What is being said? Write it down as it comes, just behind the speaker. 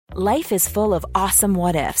Life is full of awesome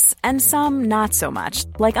what-ifs, and some not so much,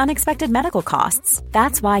 like unexpected medical costs.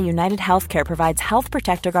 That's why United Healthcare provides Health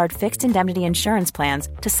Protector Guard fixed indemnity insurance plans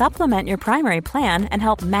to supplement your primary plan and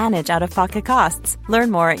help manage out-of-pocket costs.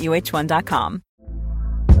 Learn more at uh1.com.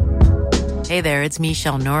 Hey there, it's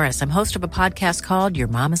Michelle Norris. I'm host of a podcast called Your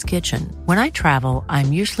Mama's Kitchen. When I travel,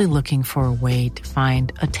 I'm usually looking for a way to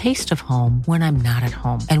find a taste of home when I'm not at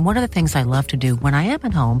home. And one of the things I love to do when I am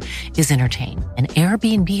at home is entertain. And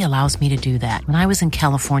Airbnb allows me to do that. When I was in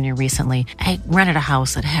California recently, I rented a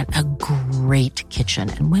house that had a great kitchen.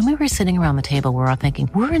 And when we were sitting around the table, we're all thinking,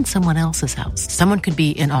 we're in someone else's house. Someone could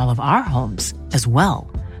be in all of our homes as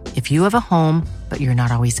well. If you have a home, but you're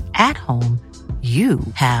not always at home, you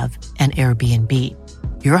have an Airbnb.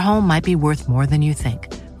 Your home might be worth more than you think.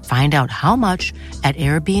 Find out how much at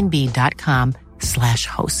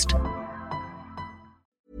airbnb.com/host.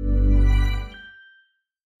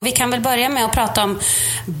 Vi kan väl börja med att prata om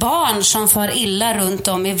barn som far illa runt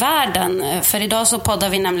om i världen. För idag så poddar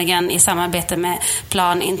vi nämligen i samarbete med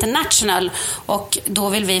Plan International. Och då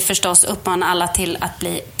vill vi förstås uppmana alla till att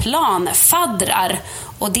bli planfaddrar.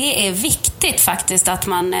 Och det är viktigt faktiskt att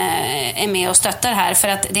man är med och stöttar här. För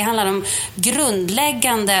att det handlar om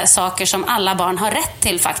grundläggande saker som alla barn har rätt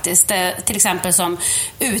till faktiskt. Till exempel som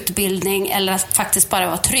utbildning eller att faktiskt bara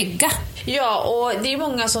vara trygga. Ja, och det är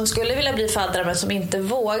många som skulle vilja bli faddrar men som inte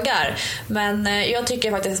vågar. Men jag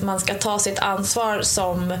tycker faktiskt att man ska ta sitt ansvar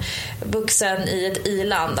som vuxen i ett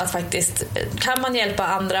i-land. Att faktiskt kan man hjälpa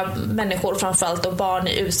andra människor, framförallt och barn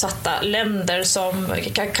i utsatta länder som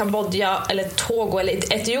Kambodja eller Togo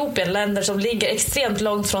eller Etiopien, länder som ligger extremt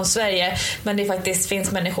långt från Sverige, men det faktiskt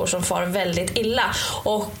finns människor som far väldigt illa.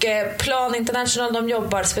 Och Plan International, de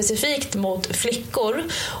jobbar specifikt mot flickor,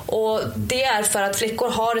 och det är för att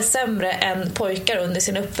flickor har det sämre än pojkar under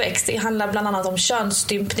sin uppväxt. Det handlar bland annat om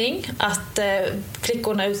könsstympning, att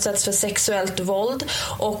flickorna utsätts för sexuellt våld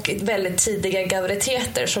och väldigt tidiga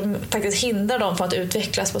graviditeter som faktiskt hindrar dem från att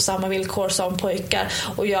utvecklas på samma villkor som pojkar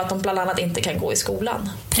och gör att de bland annat inte kan gå i skolan.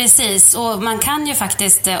 Precis, och man kan ju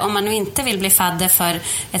faktiskt, om man nu inte vill bli fadder för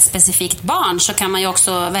ett specifikt barn, så kan man ju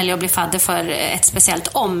också välja att bli fadder för ett speciellt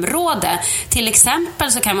område. Till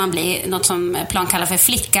exempel så kan man bli något som Plan kallar för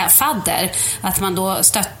flickafadder, att man då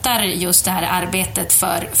stöttar just det här arbetet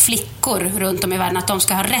för flickor runt om i världen, att de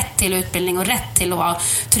ska ha rätt till utbildning och rätt till att vara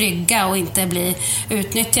trygga och inte bli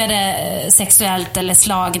utnyttjade sexuellt eller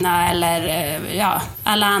slagna eller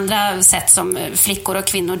alla andra sätt som flickor och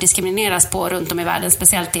kvinnor diskrimineras på runt om i världen,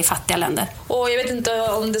 speciellt i fattiga länder. Och jag vet inte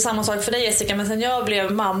om det är samma sak för dig, Jessica, men sen jag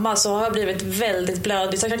blev mamma så har jag blivit väldigt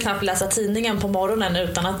blödig. Så jag kan knappt läsa tidningen på morgonen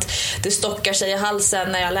utan att det stockar sig i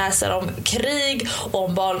halsen när jag läser om krig och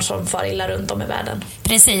om barn som far illa runt om i världen.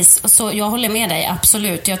 Precis, så jag håller med dig,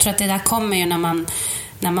 absolut. Jag tror att det där kommer ju när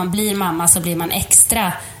man blir mamma, så blir man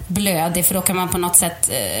extra blödig, för då kan man på något sätt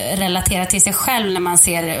relatera till sig själv när man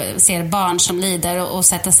ser barn som lider och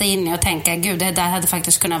sätta sig in i och tänka, gud, det där hade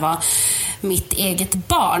faktiskt kunnat vara mitt eget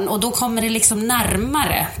barn, och då kommer det liksom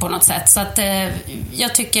närmare på något sätt. Så att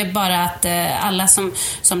jag tycker bara att alla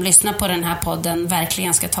som lyssnar på den här podden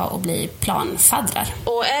verkligen ska ta och bli planfaddrar.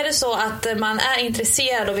 Och är det så att man är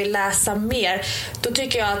intresserad och vill läsa mer, då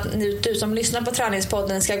tycker jag att du som lyssnar på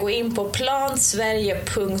Träningspodden ska gå in på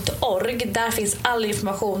plansverige.org. Där finns all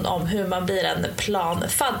information om hur man blir en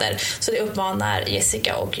planfadder. Så det uppmanar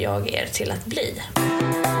Jessica och jag er till att bli.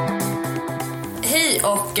 Hej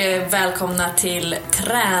och välkomna till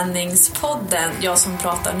Träningspodden. Jag som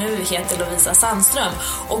pratar nu heter Lovisa Sandström.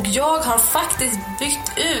 Och jag har faktiskt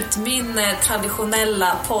bytt ut min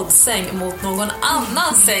traditionella poddsäng mot någon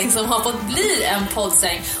annan säng som har fått bli en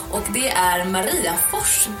poddsäng. Och det är Maria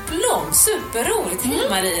Forsblom. Superroligt. Hej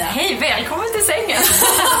Maria. Hej, välkommen till sängen.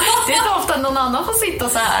 Det är inte ofta någon annan får sitta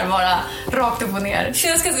så här bara rakt upp och ner. Det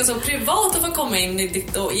känns ganska så privat att få komma in i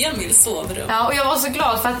ditt och Emils sovrum. Ja, och jag var så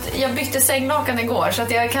glad för att jag bytte sänglakan igår, så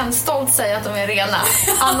att jag kan stolt säga att de är rena.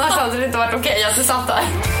 Annars hade det inte varit okej att du satt där.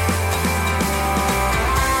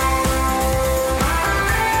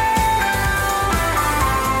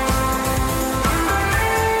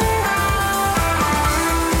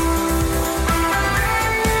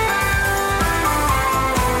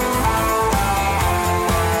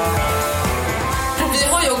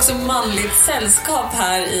 Manligt sällskap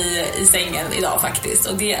här i sängen idag faktiskt.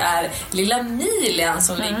 Och det är lilla Milian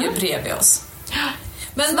som ligger bredvid oss.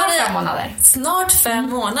 Men snart Maria, 5 månader. Snart 5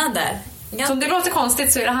 månader. Så om det låter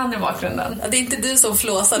konstigt så är det han i bakgrunden. Ja, det är inte du som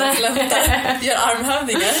flåsar och flättar, gör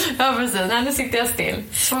armhävningar. Ja, precis. Nej, nu sitter jag still.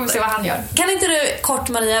 Så får vi se vad han gör. Kan inte du kort,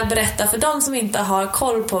 Maria, berätta för de som inte har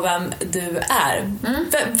koll på vem du är?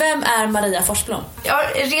 Vem är Maria Forsblom? Ja,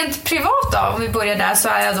 rent privat då, om vi börjar där, så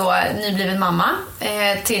är jag då nybliven mamma.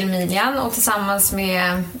 till Milian och tillsammans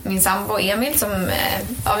med min sambo Emil som vi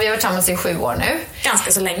har varit tillsammans i 7 år nu.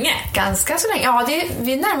 Ganska så länge. Ja,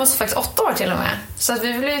 vi närmar oss faktiskt 8 år till och med. Så att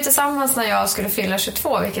vi blev tillsammans när jag skulle fylla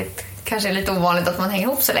 22, vilket kanske är lite ovanligt att man hänger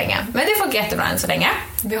ihop så länge. Men det funkar jättebra än så länge.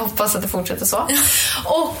 Vi hoppas att det fortsätter så.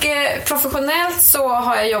 Och professionellt så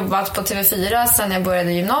har jag jobbat på TV4 sedan jag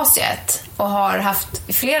började gymnasiet. Och har haft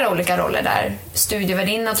flera olika roller där.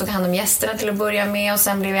 Studievärdinna, tog hand om gästerna till att börja med. Och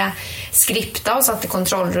sen blev jag skripta och satt i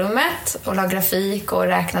kontrollrummet. Och la grafik och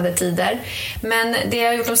räknade tider. Men det jag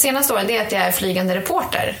har gjort de senaste åren är att jag är flygande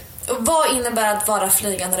reporter. Och vad innebär att vara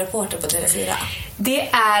flygande reporter på TV4?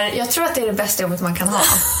 Jag tror att det är det bästa jobbet man kan ha.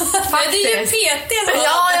 Men det är ju PT.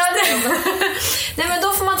 Ja, det. Nej, men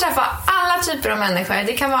då får man träffa alla typer av människor.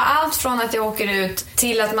 Det kan vara allt från att jag åker ut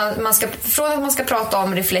till att man ska prata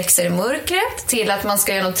om reflexer i mörkret, till att man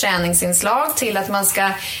ska göra något träningsinslag, till att man ska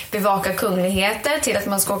bevaka kungligheter, till att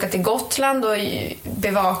man ska åka till Gotland och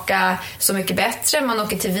bevaka Så mycket bättre. Man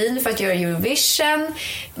åker till Wien för att göra Eurovision.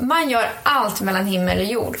 Man gör allt mellan himmel och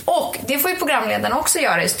jord. Och det får ju programledaren också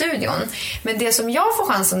göra i studion. Men det som jag får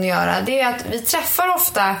chansen att göra, det är att vi träffar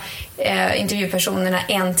ofta intervjupersonerna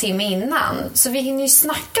 1 timme innan. Så vi hinner ju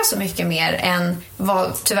snacka så mycket mer än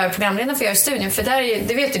vad tyvärr programledaren får göra i studion. För där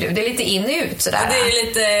det vet ju du, det är lite in och ut sådär. Ja, det är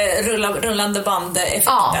lite rullande band-effekten.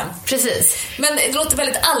 Ja, precis. Men det låter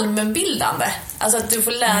väldigt allmänbildande. Alltså att du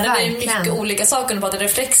får lära dig mycket olika saker på att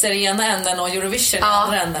reflexer i ena änden och Eurovision i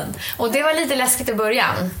andra änden. Och det var lite läskigt i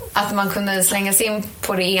början. Att man kunde slänga sig in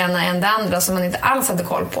på det ena än det andra som man inte alls hade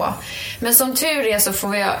koll på. Men som tur är så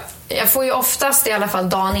får jag får ju oftast i alla fall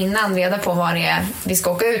dagen innan reda på vad det är vi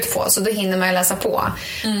ska åka ut på. Så då hinner man ju läsa på.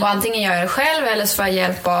 Och antingen gör jag det själv eller så får jag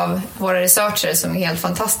hjälp av våra researchers som är helt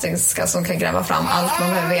fantastiska, som kan gräva fram allt man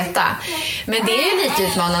behöver veta. Men det är ju lite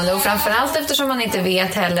utmanande, och framförallt eftersom man inte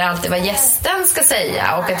vet heller alltid vad gästen ska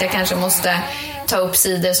säga, och att jag kanske måste ta upp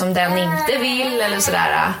sidor som den inte vill eller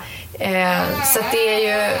sådär. Så att det är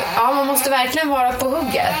ju, man måste verkligen vara på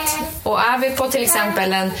hugget. Och är vi på till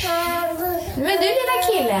exempel men du lilla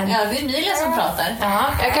killen. Ja, det är Emilia som pratar. Ja,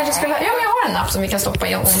 jag kanske skulle men jag har en app som vi kan stoppa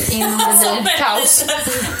in under paus.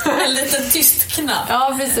 En liten tyst knapp.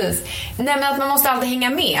 Ja, precis. Nej, men att man måste alltid hänga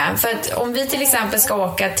med. För att om vi till exempel ska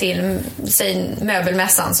åka till, säg,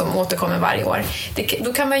 möbelmässan som återkommer varje år,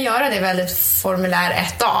 då kan man göra det väldigt formulär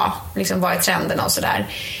 1A. Liksom vad är trenderna och sådär.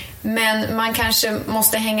 Men man kanske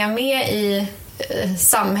måste hänga med i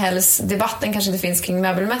samhällsdebatten, kanske inte finns kring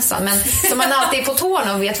möbelmässan, men så man alltid är på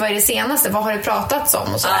tårna och vet vad är det senaste, vad har det pratats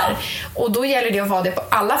om och sådär. Och då gäller det att vara det på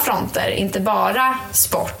alla fronter, inte bara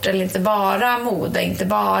sport eller inte bara mode, inte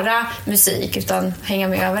bara musik, utan hänga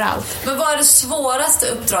med överallt. Men vad är det svåraste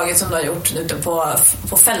uppdraget som du har gjort ute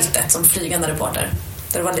på fältet som flygande reporter?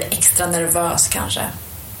 Där du var lite extra nervös kanske?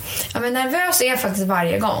 Ja, men nervös är jag faktiskt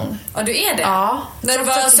varje gång. Ja, du är det? Ja.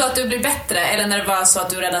 Nervös så att du blir bättre, eller nervös så att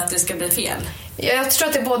du är rädd att det ska bli fel? Jag tror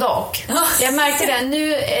att det är både och. Jag märkte det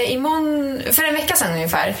nu för en vecka sedan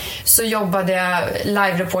ungefär, så jobbade jag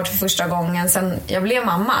live-report för första gången sen jag blev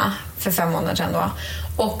mamma för 5 månader sedan då.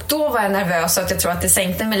 Och då var jag nervös, så att jag tror att det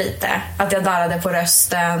sänkte mig lite. Att jag darrade på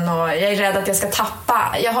rösten och jag är rädd att jag ska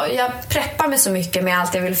tappa. Jag preppar mig så mycket med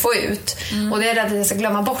allt jag vill få ut. Och det är rädd att jag ska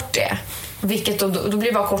glömma bort det. Vilket då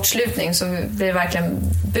blir det bara kortslutning, så blir det verkligen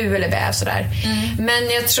bu eller bä sådär. Men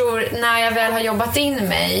jag tror när jag väl har jobbat in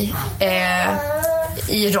mig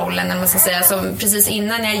i rollen, när man ska säga, så precis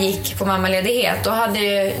innan jag gick på mammaledighet, då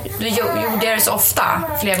gjorde jag det så ofta,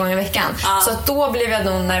 flera gånger i veckan. Så att då blev jag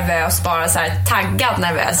nog nervös, bara så här taggad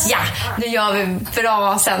nervös. Ja, nu gör vi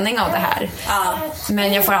bra sändning av det här.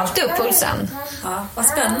 Men jag får alltid upp pulsen. Ja, vad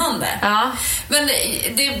spännande. Ja. Men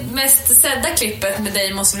det mest sedda klippet med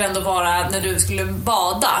dig måste väl ändå vara när du skulle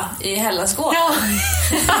bada i Hellasgården. Ja.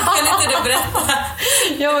 Kan inte du berätta?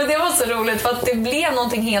 Ja, men det var så roligt, för att det blev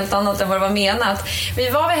någonting helt annat än vad det var menat. Vi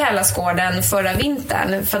var vid Hellasgården förra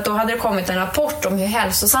vintern, för att då hade det kommit en rapport om hur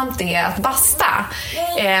hälsosamt det är att basta.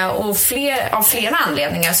 Och av flera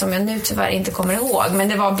anledningar som jag nu tyvärr inte kommer ihåg. Men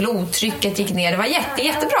det var blodtrycket gick ner, det var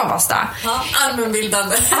jättebra att basta. Ja,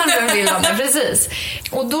 allmänbildande, precis.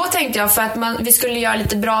 Och då tänkte jag, för att vi skulle göra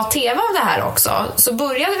lite bra tv av det här också, så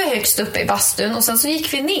började vi högst uppe i bastun och sen så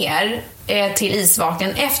gick vi ner till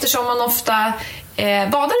isvaken, eftersom man ofta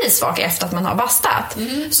badar isvak efter att man har bastat.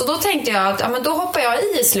 Så då tänkte jag att men då hoppar jag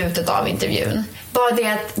i slutet av intervjun. Bara det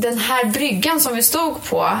att den här bryggan som vi stod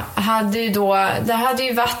på där hade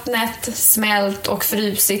ju vattnet smält och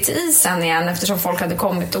frusit i isen igen eftersom folk hade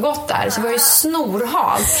kommit och gått där. Så det var ju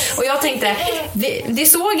snorhalt. Och jag tänkte, det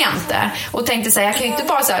såg jag inte. Och tänkte så här, jag kan ju inte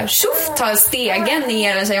bara så här, ta stegen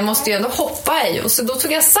ner, så jag måste ju ändå hoppa i. Och så då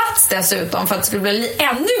tog jag sats dessutom för att det skulle bli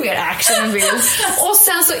ännu mer action än bild. Och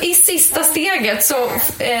sen så i sista steget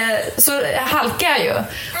så halkar jag ju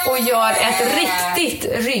och gör ett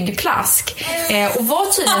riktigt ryggplask. Och var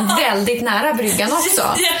tydligen väldigt nära bryggan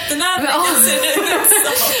också. Jättenära.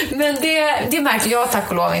 Men det märkte jag tack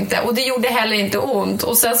och lov inte. Och det gjorde heller inte ont.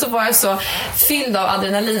 Och sen så var jag så fylld av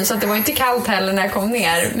adrenalin så att det var inte kallt heller när jag kom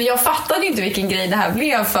ner. Men jag fattade inte vilken grej det här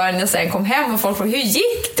blev förrän jag sen kom hem och folk frågade, hur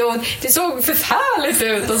gick det? Och det såg förfärligt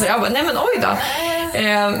ut. Och så jag bara, nej men oj då.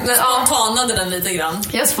 Men, spontanade den lite grann.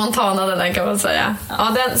 Jag spontanade den kan man säga.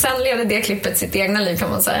 Ja, sen levde det klippet sitt egna liv kan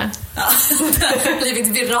man säga. Ja, det har blivit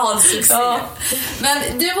viral succé. Ja. Men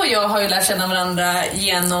du och jag har ju lärt känna varandra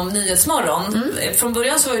genom Nyhetsmorgon. Från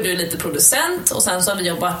början så var ju du lite producent och sen så har vi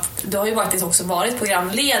jobbat, du har ju faktiskt också varit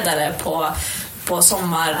programledare på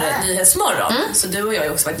Sommarnyhetsmorgon. Så du och jag har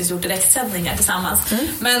ju också faktiskt gjort direktsändningar tillsammans.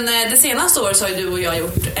 Men det senaste året så har ju du och jag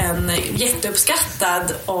gjort en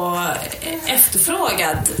jätteuppskattad och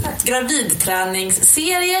efterfrågad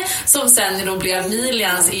gravidträningsserie som sen då blev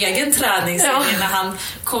Milians egen träningsserie när han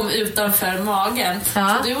kom utanför magen.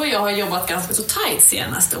 Så du och jag har jobbat ganska så tajt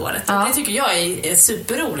senaste året. Och det tycker jag är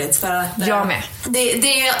superroligt för att jag med.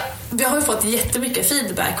 Vi har ju fått jättemycket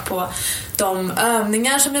feedback på de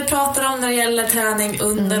övningar som vi pratar om när det gäller träning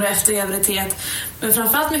under och efter graviditet. Men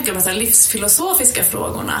framförallt mycket om de livsfilosofiska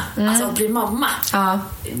frågorna. Alltså att bli mamma.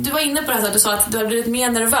 Du var inne på det här att du sa att du har blivit mer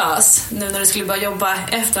nervös nu när du skulle börja jobba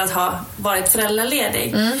efter att ha varit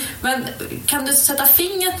föräldraledig. Men kan du sätta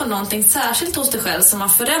fingret på någonting särskilt hos dig själv som har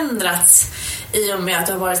förändrats i och med att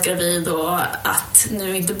du har varit gravid och att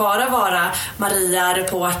nu inte bara vara Maria,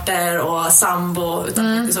 reporter och sambo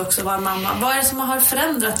utan faktiskt också vara mamma. Vad är det som har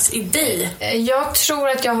förändrats i dig? Jag tror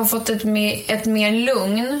att jag har fått ett mer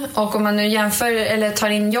lugn, och om man nu jämför eller tar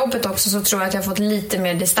in jobbet också så tror jag att jag har fått lite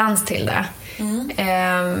mer distans till det.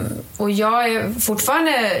 Och jag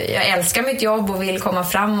älskar mitt jobb och vill komma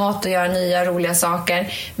framåt och göra nya roliga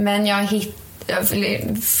saker, men jag har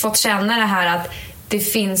fått känna det här att det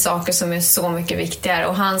finns saker som är så mycket viktigare,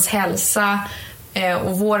 och hans hälsa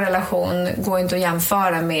och vår relation går inte att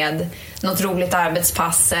jämföra med något roligt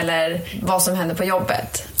arbetspass eller vad som händer på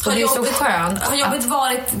jobbet. Och det är så skönt. Har jobbet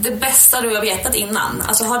varit det bästa du har vetat innan?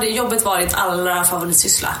 Alltså har det jobbet varit allra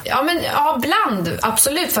favoritsyssla? Ja, bland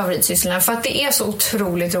absolut favoritsysslorna, för att det är så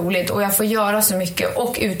otroligt roligt och jag får göra så mycket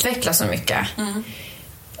och utveckla så mycket.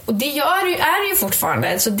 Och det är ju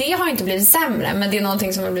fortfarande, så det har inte blivit sämre, men det är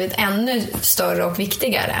någonting som har blivit ännu större och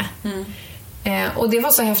viktigare. Och det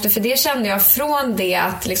var så häftigt, för det kände jag från det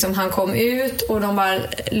att liksom han kom ut och de bara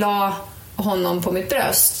la honom på mitt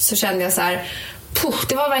bröst, så kände jag så här,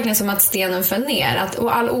 det var verkligen som att stenen föll ner.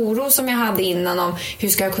 Och all oro som jag hade innan om hur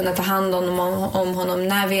ska jag kunna ta hand om honom,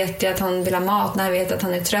 när vet jag att han vill ha mat, när vet jag att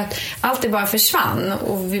han är trött, allt det bara försvann.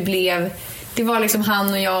 Och det var liksom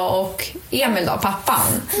han och jag och Emil då,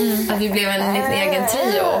 pappan. Att vi blev en liten egen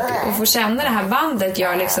trio, och få känna det här bandet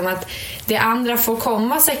gör liksom att det andra får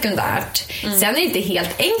komma sekundärt. Sen är det inte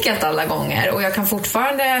helt enkelt alla gånger, och jag kan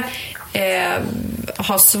fortfarande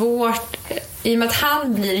ha svårt, i och med att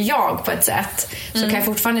han blir jag på ett sätt, så kan jag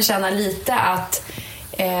fortfarande känna lite att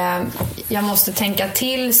jag måste tänka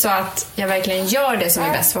till så att jag verkligen gör det som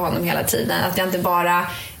är bäst för honom hela tiden, att jag inte bara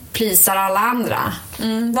plisar alla andra.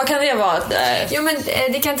 Vad kan det vara? Jo, men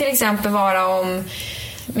det kan till exempel vara om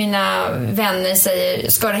mina vänner säger,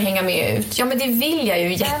 ska du hänga med ut? Ja, men det vill jag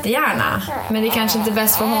ju jättegärna. Men det är kanske inte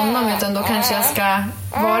bäst för honom, utan då kanske jag ska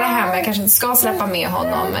vara hemma. Jag kanske inte ska släppa med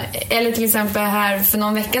honom. Eller till exempel här för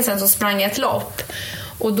någon vecka sedan så sprang jag ett lopp.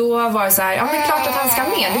 Och då var det så här, ja men klart att han ska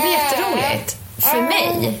med. Det blir jätteroligt för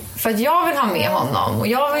mig. För att jag vill ha med honom och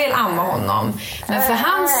jag vill amma honom. Men för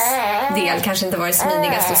hans del kanske inte varit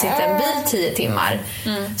smidigast att sitta i en bil 10 timmar.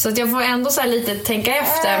 Så att jag får ändå så här lite tänka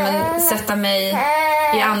efter, men sätta mig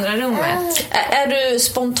i andra rummet. Är du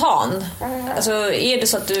spontan? Alltså, är det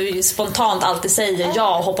så att du spontant alltid säger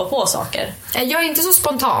ja och hoppar på saker? Jag är inte så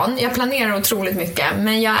spontan. Jag planerar otroligt mycket.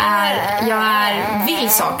 Men jag vill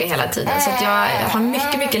saker hela tiden. Så att jag har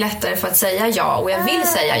mycket, mycket lättare för att säga ja. Och jag vill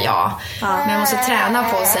säga ja. Men jag måste träna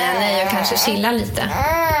på att säga nej och kanske chilla lite.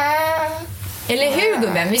 Eller hur,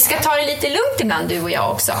 gubben? Vi ska ta det lite lugnt ibland, du och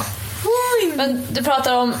jag också. Men du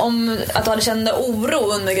pratar om att du hade känt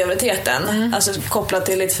oro under graviditeten, alltså kopplat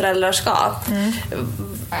till ditt föräldraskap.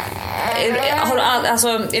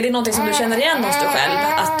 Är det någonting som du känner igen hos dig själv?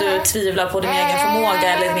 Att du tvivlar på din egen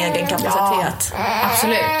förmåga eller din egen kapacitet? Ja,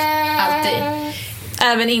 absolut. Alltid.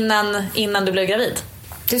 Även innan du blev gravid?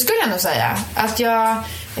 Det skulle jag nog säga. Att jag...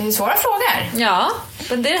 Det är svåra frågor. Ja,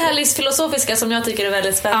 men det är det här livsfilosofiska som jag tycker är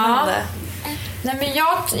väldigt spännande. Ja. Nej, men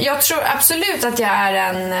jag tror absolut att jag är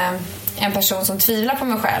en person som tvivlar på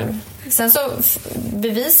mig själv. Sen så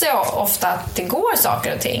bevisar jag ofta att det går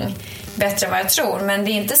saker och ting bättre än vad jag tror. Men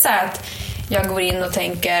det är inte så att jag går in och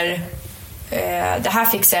tänker det här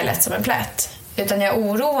fixar jag lätt som en plätt. Utan jag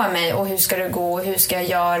oroar mig och hur ska det gå och hur ska jag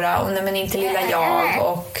göra och nej, men inte lilla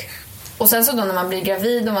jag och sen så då när man blir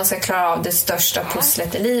gravid och man ska klara av det största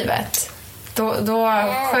pusslet i livet då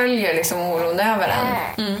sköljer liksom oron över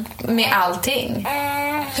en med allting.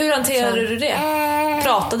 Hur hanterade du det?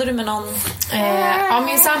 Pratade du med någon? Ja,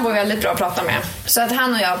 min sambo är väldigt bra att prata med. Så att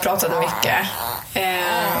han och jag pratade mycket.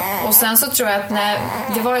 Och sen så tror jag att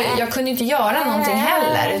jag kunde inte göra någonting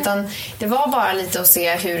heller, utan det var bara lite att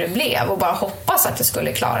se hur det blev och bara hoppas att jag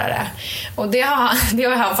skulle klara det. Och det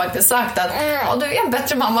har han faktiskt sagt att du är en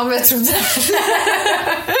bättre mamma än vad jag trodde.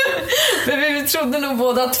 Men vi trodde nog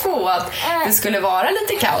båda två att det skulle vara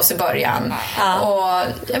lite kaos i början. Ja. Och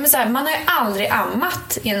man har ju aldrig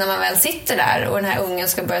ammat innan man väl sitter där och den här ungen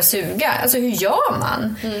ska börja suga. Alltså hur gör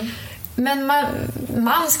man? Men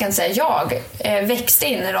man ska inte säga jag växte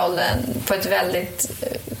in i rollen på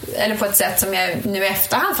på ett sätt som jag nu i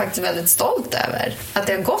efterhand faktiskt är väldigt stolt över. Att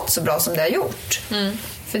det har gått så bra som det har gjort.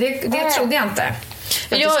 För det trodde jag inte.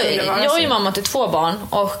 Jag är ju mamma till 2 barn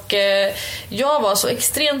och jag var så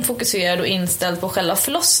extremt fokuserad och inställd på själva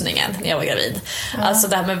förlossningen när jag var gravid. Alltså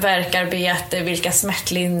det här med värkarbete, vilka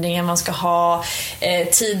smärtlindringar man ska ha,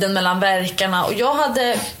 tiden mellan värkarna. Och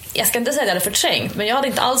jag ska inte säga att jag hade förträngt, men jag hade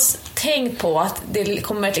inte alls tänkt på att det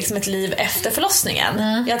kommer liksom ett liv efter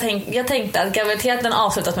förlossningen. Jag tänkte att graviditeten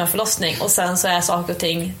avslutas med en förlossning och sen så är saker och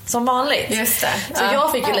ting som vanligt. Just det. Så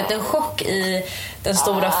jag fick en liten chock i den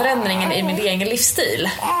stora förändringen i min egen livsstil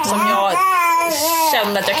som jag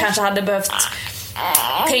kände att jag kanske hade behövt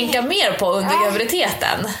tänka mer på under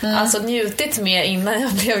graviditeten. Alltså njutit mer innan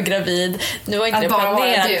jag blev gravid. Nu var inte att det bara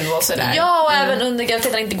planerat. vara du och sådär. Ja, och även under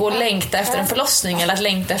graviditeten inte gå och längta efter en förlossning eller att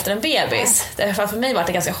längta efter en bebis. Därför för mig var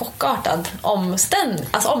det ganska chockartad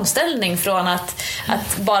omställning från att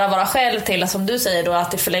bara vara själv till att, som du säger då,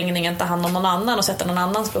 att i förlängningen ta hand om någon annan och sätta någon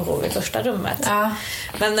annans behov i första rummet. Ja.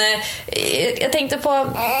 Men jag tänkte på,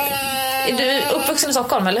 är du uppvuxen i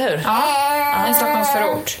Stockholm, eller hur? Ja, i Stockholms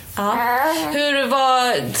förort. Ja. Hur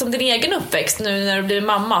var som din egen uppväxt nu när du blir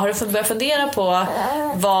mamma? Har du börjat fundera på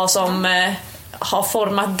vad som har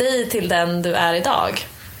format dig till den du är idag?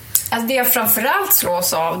 Alltså det jag framförallt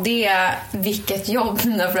slås av, det är vilket jobb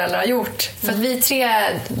mina föräldrar har gjort. För att vi är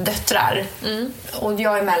 3 döttrar och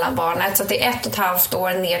jag är mellanbarnet, så att det är 1,5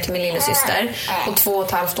 år ner till min lillasyster och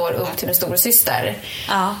 2,5 år upp till min storasyster.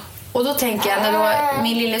 Ja. Och då tänker jag, när då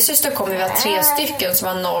min lillasyster kom, vi var 3 stycken som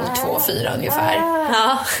var 0, 2, 4 ungefär.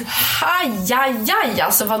 Ja. Ajajaj,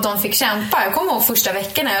 alltså vad de fick kämpa. Jag kommer ihåg första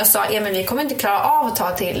veckan när jag sa, men vi kommer inte klara av att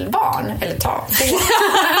ta till barn. Eller ta.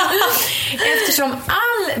 Eftersom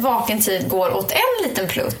all vaken tid går åt en liten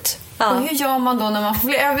plutt. Ja. Och hur gör man då när man får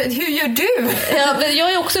hur gör du? Ja,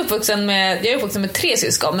 jag är också uppvuxen med 3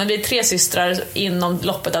 syskon, men vi är 3 systrar inom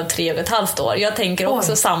loppet av 3,5 år. Jag tänker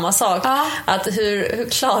också samma sak. Ja. Att hur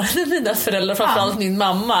klarade mina föräldrar, framförallt min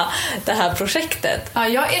mamma, det här projektet? Ja,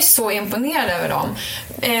 jag är så imponerad över dem.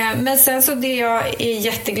 Men sen så det jag är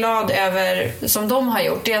jätteglad över som de har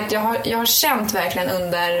gjort, det är att jag har känt verkligen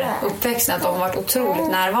under uppväxten att de har varit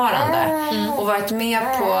otroligt närvarande och varit med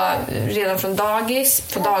på redan från dagis,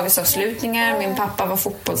 på dagisavslutningar. Min pappa var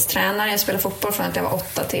fotbollstränare. Jag spelade fotboll från att jag var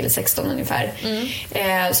 8 till 16 ungefär.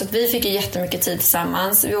 Så att vi fick ju jättemycket tid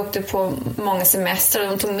tillsammans. Vi åkte på många semestrar.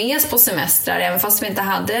 De tog med oss på semestrar även fast vi inte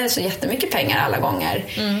hade så jättemycket pengar alla gånger.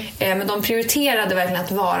 Men de prioriterade verkligen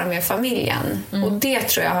att vara med familjen. Och det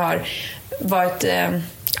tror jag har varit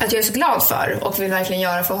att jag är så glad för och vill verkligen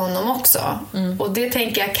göra för honom också. Och det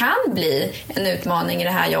tänker jag kan bli en utmaning i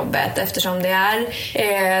det här jobbet, eftersom det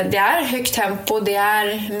är högt tempo, det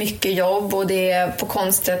är mycket jobb och det är på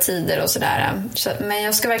konstiga tider och sådär. Men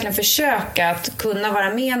jag ska verkligen försöka att kunna vara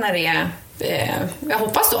med när det är jag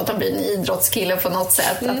hoppas då att de blir en idrottskille på något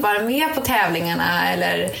sätt. Att vara med på tävlingarna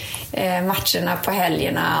eller matcherna på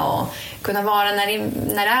helgerna och kunna vara när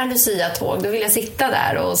det är Lucia-tåg, då vill jag sitta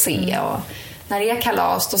där och se. Och när det är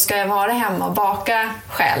kalas, då ska jag vara hemma och baka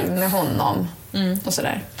själv med honom. Och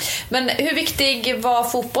sådär. Men hur viktig var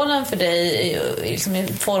fotbollen för dig liksom i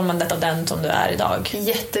formandet av den som du är idag?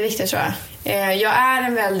 Jätteviktigt, tror jag.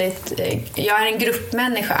 Jag är en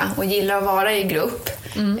gruppmänniska och gillar att vara i grupp.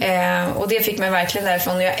 Och det fick mig verkligen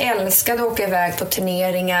därifrån. Jag älskade att åka iväg på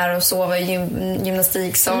turneringar och sova i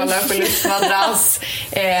gymnastiksalar på luftmadrass.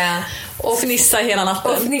 Och fnissa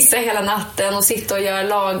hela natten. Och sitta och göra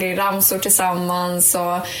lagramsor tillsammans.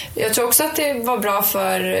 Och jag tror också att det var bra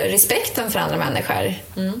för respekten för andra människor.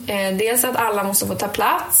 Dels att alla måste få ta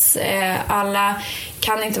plats. Alla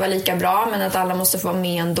kan inte vara lika bra, men att alla måste få vara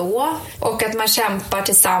med ändå. Och att man kämpar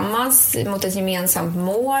tillsammans mot ett gemensamt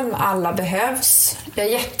mål. Alla behövs. Jag är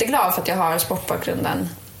jätteglad för att jag har sportbakgrunden.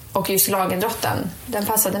 Och just lagidrotten, den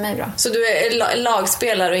passade mig bra. Så du är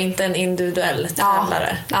lagspelare och inte en individuell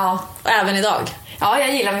tävlare? Ja. Och även idag? Ja,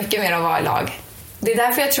 jag gillar mycket mer att vara i lag. Det är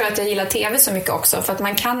därför jag tror att jag gillar tv så mycket också. För att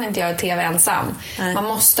man kan inte göra tv ensam. Nej. Man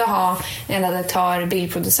måste ha en redaktör,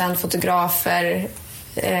 bildproducent, fotografer,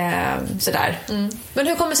 sådär. Men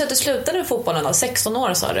hur kommer det sig att du slutade med fotbollen då? 16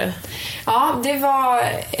 år sa du? Ja, det var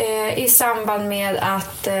i samband med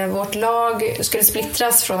att vårt lag skulle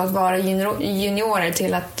splittras från att vara juniorer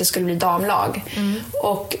till att det skulle bli damlag.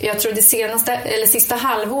 Och jag tror det sista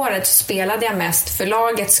halvåret spelade jag mest för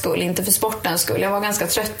lagets skull, inte för sportens skull. Jag var ganska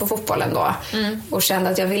trött på fotbollen då och kände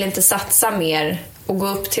att jag ville inte satsa mer och gå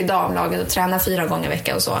upp till damlaget och träna 4 gånger i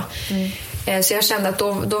veckan och så. Så jag kände att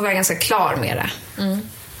då var jag ganska klar med det.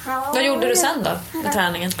 Vad gjorde du sen då med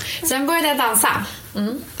träningen? Sen började jag dansa.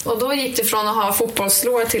 Och då gick det från att ha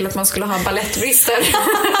fotbollslår till att man skulle ha ballettbrister.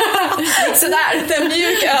 Sådär, en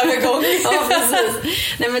mjuk övergång. Ja, precis.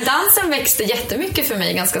 Nej, men dansen växte jättemycket för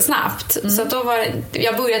mig ganska snabbt. Så att då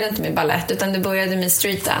jag började inte med ballett, utan det började med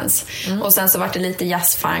streetdance. Och sen så var det lite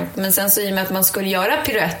jazzfunk. Men sen så i och med att man skulle göra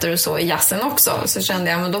piruetter och så i jazzen också, så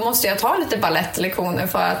kände jag men då måste jag ta lite ballettlektioner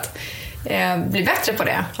för att bli bättre på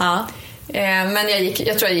det. Ja. Men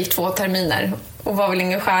jag tror jag gick 2 terminer och var väl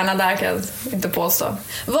ingen stjärna där, kan jag inte påstå.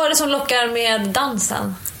 Vad är det som lockar med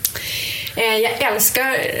dansen? Jag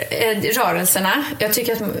älskar rörelserna. Jag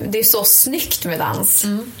tycker att det är så snyggt med dans.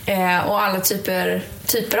 Och alla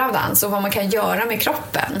typer av dans och vad man kan göra med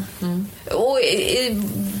kroppen. Och i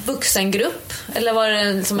vuxengrupp? Eller var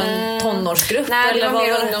det som en tonårsgrupp? Nej, det eller var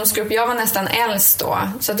mer ungdomsgrupp. Jag var nästan äldst då.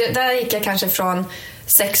 Så där gick jag kanske från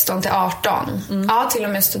 16 till 18. Ja, till och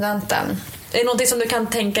med studenten. Är det någonting som du kan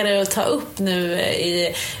tänka dig att ta upp nu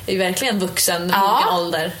i verkligen vuxen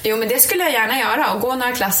ålder? Jo, men det skulle jag gärna göra och gå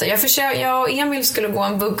några klasser. Jag och Emil skulle gå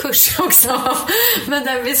en buggkurs också. Men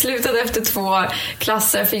där vi slutade efter 2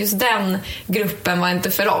 klasser, för just den gruppen var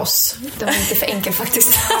inte för oss. Det var inte för enkelt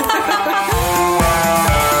faktiskt.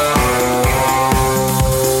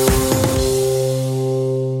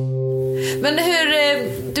 Men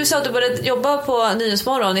du sa att du började jobba på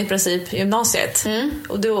Nyhetsmorgon i princip gymnasiet.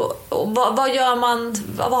 Vad gör man?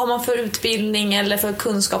 Vad har man för utbildning eller för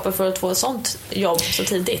kunskaper för att få ett sånt jobb så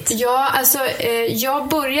tidigt? Ja, alltså jag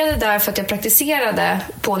började där för att jag praktiserade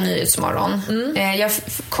på Nyhetsmorgon. Jag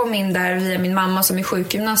kom in där via min mamma som är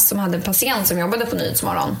sjukgymnast som hade en patient som jobbade på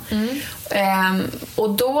Nyhetsmorgon. Och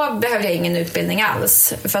då behövde jag ingen utbildning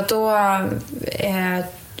alls. För att då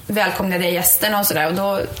välkomnade jag gästerna och sådär. Och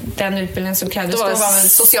då, den utbildningen som krävdes då var väl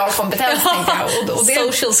social kompetens, tänkte jag. Och det,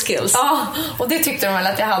 social skills. Ja, och det tyckte de väl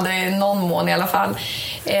att jag hade i någon mån i alla fall.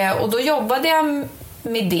 Och då jobbade jag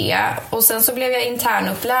med det. Och sen så blev jag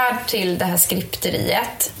internupplärd till det här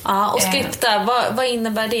skripteriet. Ja, och skripta, vad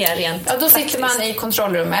innebär det rent? Ja, då sitter man i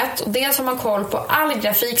kontrollrummet och dels har man koll på all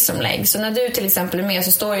grafik som läggs. Så när du till exempel är med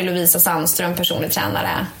så står ju Lovisa Sandström, personlig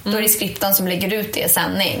tränare. Då är det skriptan som lägger ut det i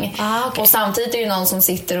sändning. Okay. Och samtidigt är det någon som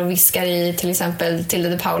sitter och viskar i till exempel Tilde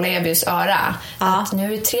de Paula Ebius öra. Att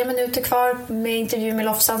nu är det 3 minuter kvar med intervju med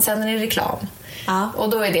Lofsan, sen är det reklam. Och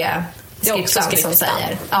då är det skriptan som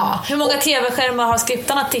säger. Ja. Hur många tv-skärmar har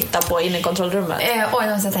skriptarna att titta på inne i kontrollrummet? Oj, jag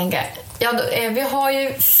måste tänka. Ja, vi har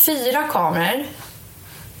ju 4 kameror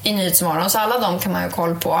i Nyhetsmorgon, så alla de kan man ju ha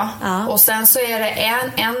koll på. Och sen så är det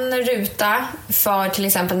en ruta för till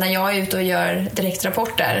exempel när jag är ute och gör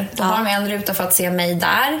direktrapporter. Då har de en ruta för att se mig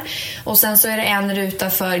där. Och sen så är det en ruta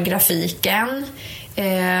för grafiken.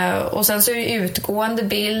 Och sen så är det utgående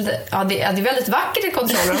bild. Det är väldigt vackert i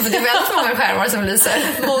kontrollrummet, för det är väldigt många skärmar som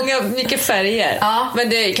lyser. Mycket färger. Men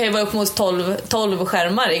det kan ju vara upp mot 12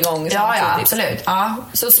 skärmar igång samtidigt. Ja, absolut.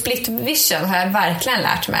 Så split vision har jag verkligen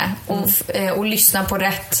lärt mig. Och lyssna på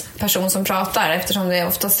rätt person som pratar, eftersom det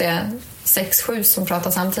oftast är 6-7 som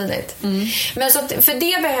pratar samtidigt. Men så för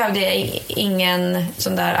det behövde jag ingen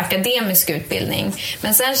sån där akademisk utbildning.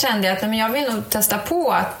 Men sen kände jag att jag vill nog testa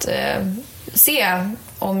på att se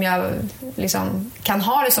om jag liksom kan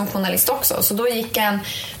ha det som journalist också. Så då gick jag en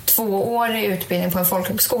 2-årig utbildning på en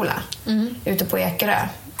folkhögskola ute på Ekerö.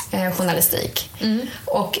 journalistik.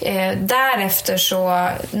 Och därefter så,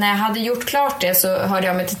 när jag hade gjort klart det, så hörde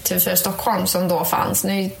jag mig till TV4 Stockholm som då fanns.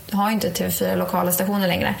 Nu har inte TV4 lokala stationer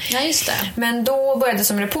längre. Ja, just det. Men då började jag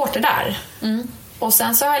som reporter där. Och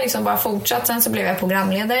sen så har jag liksom bara fortsatt. Sen så blev jag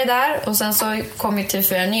programledare där. Och sen så kom ju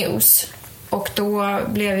TV4 News. Och då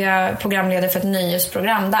blev jag programledare för ett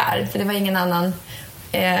nyhetsprogram där. För det var ingen annan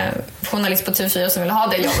journalist på TV4 som ville ha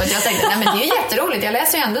det jobbet. Jag tänkte, nej men det är ju jätteroligt. Jag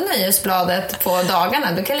läser ju ändå nyhetsbladet på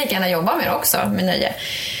dagarna. Du kan lika gärna jobba med det också, med nöje.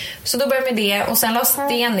 Så då började jag med det. Och sen lades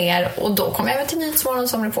det ner. Och då kom jag över till Nyhetsmorgon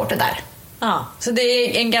som reporter där. Ja, så det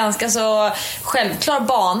är en ganska så självklar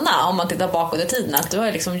bana om man tittar bakåt i tiden. Att du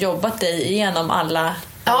har liksom jobbat dig igenom alla.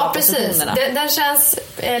 Ja, precis. Den känns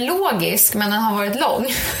logisk, men den har varit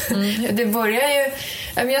lång. Det börjar ju...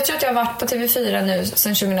 Jag tror att jag har varit på TV4 nu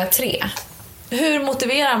sedan 2003. Hur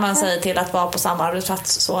motiverar man sig till att vara på samma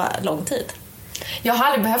arbetsplats så lång tid? Jag har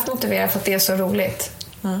aldrig behövt motivera för att det är så roligt.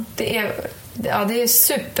 Det är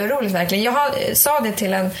superroligt verkligen. Jag sa det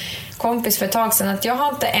till en kompis för ett tag sedan att jag har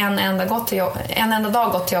inte en enda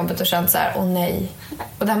dag gått till jobbet och känt så här, åh nej.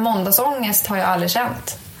 Och den här måndagsångest har jag aldrig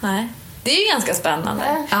känt. Nej. Det är ju ganska spännande.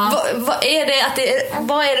 Ja.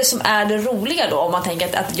 Vad är det som är det roliga då, om man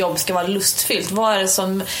tänker att jobb ska vara lustfyllt? Vad är det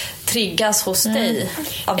som triggas hos dig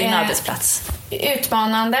av din arbetsplats?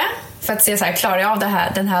 Utmanande, för att se så här, klarar jag av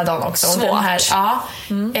den här dagen också? Svårt.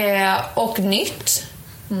 Och nytt.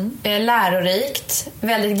 Lärorikt,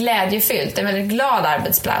 väldigt glädjefyllt, en väldigt glad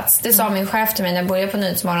arbetsplats. Det sa min chef till mig när jag började på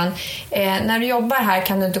Nyhetsmorgon. När du jobbar här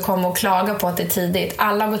kan du inte komma och klaga på att det är tidigt.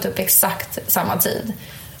 Alla har gått upp exakt samma tid.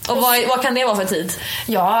 Och vad kan det vara för tid?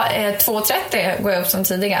 Ja, 2:30 går jag upp som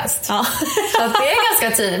tidigast. Ja. Så att det är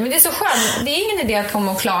ganska tidigt. Men det är så skönt. Det är ingen idé att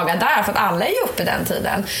komma och klaga där, för att alla är ju uppe den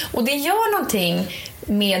tiden. Och det gör någonting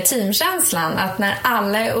med teamkänslan, att när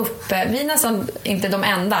alla är uppe, vi är nästan inte de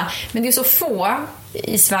enda, men det är så få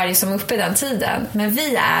i Sverige som är uppe i den tiden, men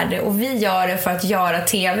vi är det, och vi gör det för att göra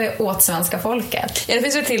TV åt svenska folket. Ja, det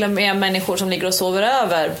finns ju till och med människor som ligger och sover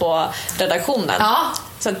över på redaktionen. Ja,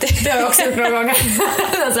 så det har jag också gjort några gånger.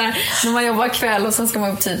 När man jobbar kväll och sen ska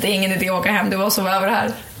man upp tid, det är ingen idé att åka hem, det var att sova över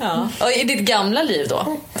här. Ja. Och i ditt gamla liv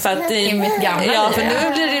då? För att I mitt gamla liv. Ja, för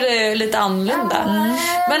nu blir det lite annorlunda.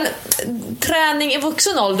 Men träning i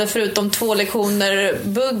vuxen ålder, förutom 2 lektioner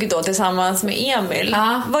bugg då tillsammans med Emil.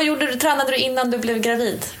 Ja. Vad tränade du innan du blev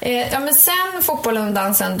gravid? Men sen fotbollen och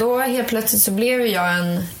dansen, då helt plötsligt så blev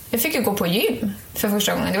jag fick ju gå på gym för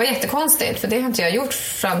första gången. Det var jättekonstigt, för det har inte jag gjort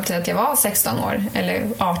fram till att jag var 16 år, eller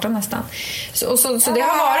 18 nästan. Så det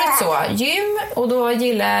har varit så. Gym, och då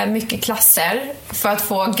gillar jag mycket klasser för att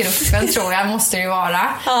få gruppen, tror jag, måste det ju vara.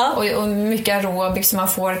 Ja. Och mycket aerobic så man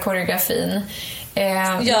får koreografin.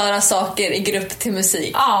 Göra saker i grupp till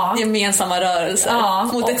musik. Ja. Gemensamma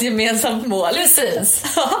rörelser mot ett gemensamt mål. Precis.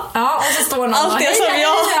 Ja, och så står någon allt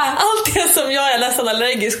det som jag är nästan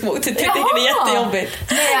allergisk mot. Jag tycker det är jättejobbigt.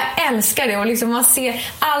 Men jag älskar det. Och liksom man ser,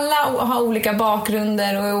 alla har olika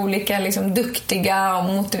bakgrunder och är olika liksom duktiga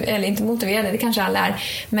och eller inte motiverade, det kanske alla är,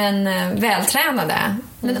 men vältränade.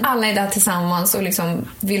 Men alla är där tillsammans och liksom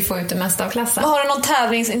vill få ut det mesta av klassen. Har du någon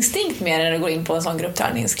tävlingsinstinkt med när du går in på en sån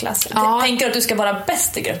gruppträningsklass? Ja. Tänker du att du ska vara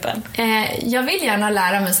bäst i gruppen? Jag vill gärna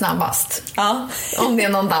lära mig snabbast. Ja. Om det är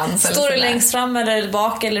någon dans. Står du längst fram eller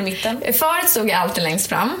bak eller mitten? Förut stod jag alltid längst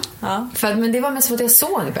fram. Ja. Men det var mest för att jag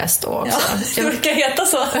såg bäst då också. Ja, det brukar heta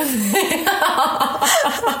så.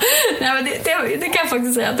 Nej, men det kan jag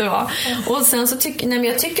faktiskt säga att det var. Och sen så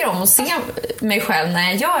jag tycker om att se mig själv när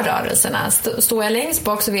jag gör rörelserna. Står jag längst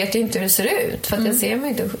bak så vet jag inte hur det ser ut. För att jag ser mig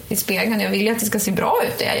inte i spegeln. Jag vill ju att det ska se bra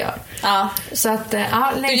ut det jag gör. Ja. Så att,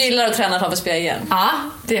 du gillar att träna framför spegeln? Ja,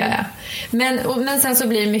 det gör jag. Men sen så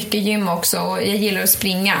blir det mycket gym också. Och jag gillar att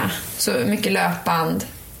springa. Så mycket löpband.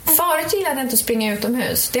 Förut gillade jag inte att springa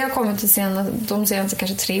utomhus. Det har kommit till de senaste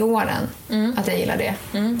kanske 3 åren att jag gillar det.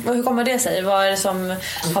 Och hur kommer det sig? Vad är det som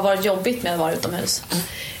har varit jobbigt med att vara utomhus?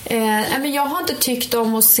 Men jag har inte tyckt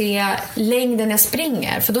om att se längden jag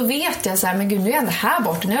springer. För då vet jag så här, men gud, nu är jag ändå här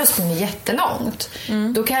borta. Nu har jag sprungit jättelångt.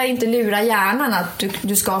 Då kan jag inte lura hjärnan att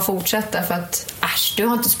du ska fortsätta. För att, du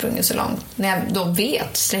har inte sprungit så långt. När jag då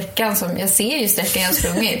vet sträckan jag ser ju sträckan jag har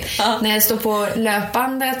sprungit. När jag står på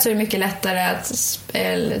löpbandet så är det mycket lättare att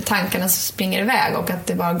tankarna springer iväg. Och att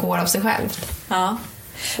det bara går av sig själv. Ja.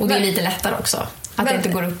 Och det är lite lättare också. Att det inte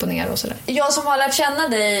går upp och ner och sådär. Jag som har lärt känna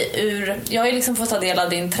dig jag har ju liksom fått ta del av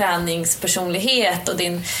din träningspersonlighet och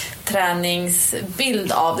din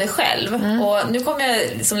träningsbild av dig själv. Och nu kommer jag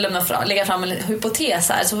liksom lägga fram en hypotes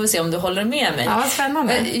här, så får vi se om du håller med mig. Ja,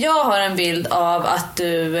 spännande. Jag har en bild av att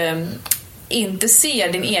du inte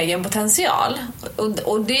ser din egen potential.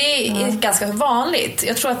 Och det är ganska vanligt.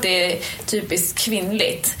 Jag tror att det är typiskt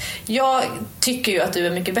kvinnligt. Jag tycker ju att du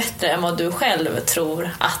är mycket bättre än vad du själv tror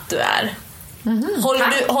att du är.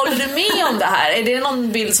 Håller du med om det här? Är det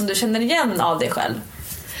någon bild som du känner igen av dig själv?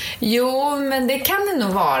 Jo, men det kan det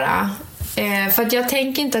nog vara. För att jag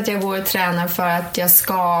tänker inte att jag går och tränar för att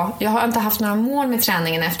jag har inte haft några mål med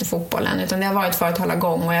träningen efter fotbollen, utan det har varit för att hålla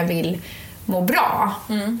igång och jag vill må bra.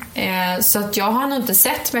 Så att jag har nog inte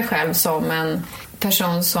sett mig själv som en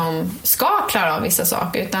person som ska klara av vissa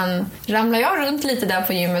saker, utan ramlar jag runt lite där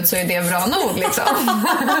på gymmet så är det bra nog liksom.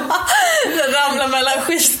 Ramlar mellan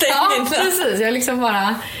skivstängerna. Ja, precis. Jag liksom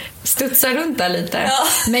bara studsar runt där lite. Ja.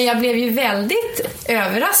 Men jag blev ju väldigt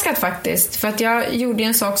överraskad faktiskt, för att jag gjorde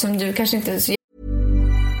en sak som du kanske inte...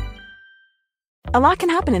 A lot can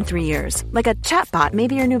happen in 3 years, like a chatbot may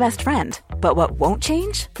be your new best friend. But what won't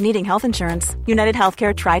change? Needing health insurance. United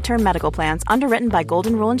Healthcare Tri-Term Medical Plans, underwritten by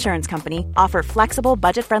Golden Rule Insurance Company, offer flexible,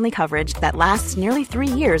 budget-friendly coverage that lasts nearly 3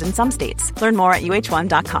 years in some states. Learn more at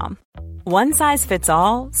uh1.com. One size fits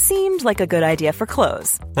all seemed like a good idea for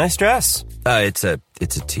clothes. Nice dress.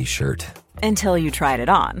 It's a t-shirt. Until you tried it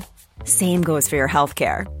on. Same goes for your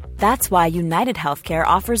healthcare. That's why United Healthcare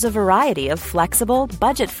offers a variety of flexible,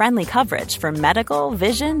 budget-friendly coverage for medical,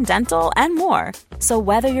 vision, dental, and more. So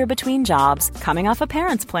whether you're between jobs, coming off a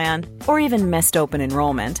parent's plan, or even missed open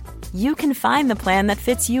enrollment, you can find the plan that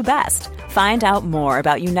fits you best. Find out more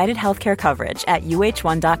about United Healthcare coverage at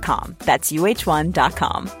uh1.com. That's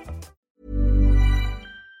uh1.com.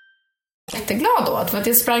 Jätteglad då, för att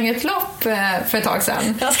jag sprang ett lopp för ett tag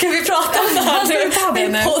sedan. Ja, ska vi prata om det här? Ska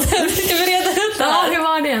vi reda ut det här? Ja, hur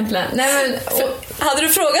var det egentligen? Nej, men, hade du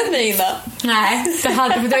frågat mig innan? Nej, för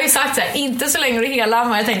du har ju sagt så här, inte så länge du hela,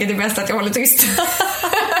 men jag tänker det är bäst att jag håller tyst.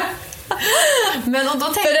 Men och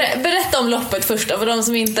då berätta om loppet först då, för de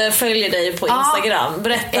som inte följer dig på Instagram.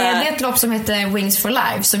 Berätta. Det är ett lopp som heter Wings for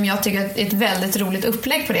Life, som jag tycker är ett väldigt roligt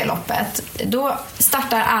upplägg på det loppet. Då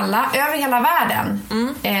startar alla över hela världen.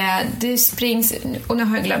 Det springs, och nu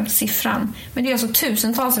har jag glömt siffran, men det är alltså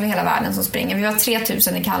tusentals över hela världen som springer. Vi har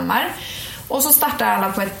 3000 i Kalmar. Och så startar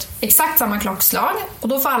alla på ett exakt samma klockslag, och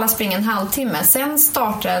då får alla springa en halvtimme. Sen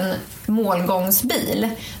startar en målgångsbil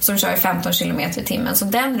som kör 15 km i timmen, så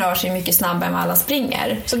den rör sig mycket snabbare än vad alla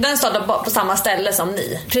springer. Så den startar på samma ställe som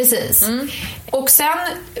ni? Precis. Och sen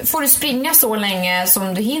får du springa så länge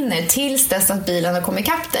som du hinner tills dess att bilen har kommit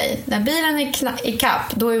ikapp dig. När bilen är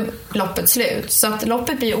ikapp, då är loppet slut. Så att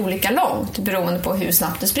loppet blir olika långt beroende på hur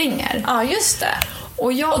snabbt du springer. Ja, just det.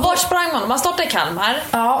 Och var sprang man? Man startade i Kalmar.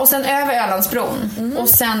 Ja, och sen över Ölandsbron. Och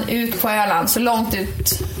sen ut på Öland, så långt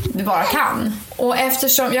ut du bara kan. Och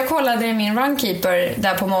eftersom jag kollade i min runkeeper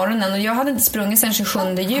där på morgonen, och jag hade inte sprungit sedan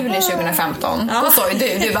 27 juli 2015. Då sa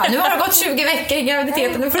ju du bara, nu har det gått 20 veckor i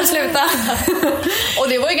graviditeten, nu får du sluta. Och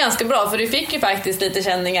det var ju ganska bra, för du fick ju faktiskt lite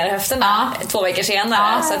känningar i höfterna 2 veckor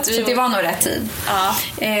senare. Så det var nog rätt tid.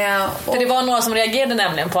 För det var några som reagerade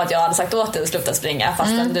nämligen på att jag hade sagt åt dig att sluta springa,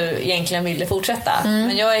 fastän du egentligen ville fortsätta.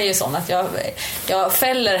 Men jag är ju sån att jag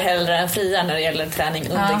fäller hellre än friar när det gäller träning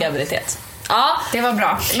under graviditet. Ja, det var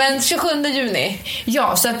bra. Men 27 juni?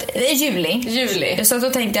 Ja, så att det är juli. Så då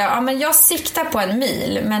tänkte jag, men jag siktar på en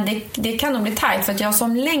mil, men det kan nog bli tajt, för att jag har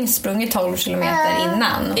som längst sprungit 12 kilometer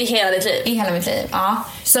innan. I hela ditt liv? I hela mitt liv, ja.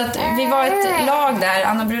 Så att vi var ett lag där,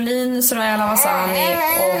 Anna Brolin, Soraya Lavasani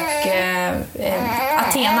och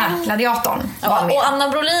Athena, gladiatorn, var med. Och Anna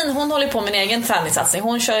Brolin, hon håller på med en egen träningssatsning.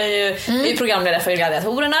 Hon kör ju i programledare för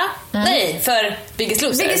gladiatorerna. Nej, för Biggest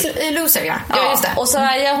Loser. Biggest Loser, ja, just det. Och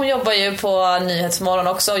Soraya, hon jobbar ju på Nyhetsmorgon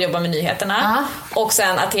också och jobbar med nyheterna. Och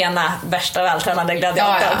sen Athena, värsta vältränade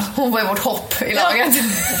gladiatorn. Ja. Hon var ju vårt hopp i laget.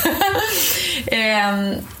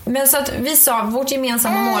 Men så att vi sa, vårt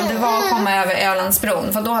gemensamma mål, det var att komma över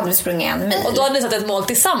Ölandsbron, för då hade vi sprungit en mil. Och då hade ni satt ett mål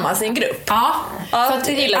tillsammans i en grupp? Ja, för att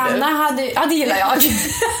det gillar Anna du. Ja, det gillar jag.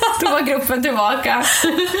 Då var gruppen tillbaka.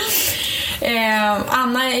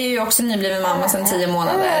 Anna är ju också nybliven mamma sedan 10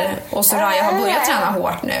 månader, och Soraya har börjat träna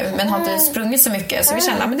hårt nu, men har inte sprungit så mycket, så vi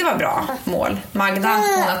kände att det var bra mål. Magda,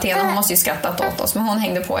 hon Athena, hon måste ju skrattat åt oss, men hon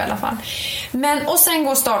hängde på i alla fall. Och sen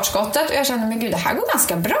går startskottet, och jag kände, men gud, det här går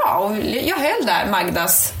ganska bra, och jag höll där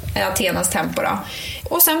Athenas tempo då.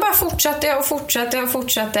 Och sen bara fortsatte,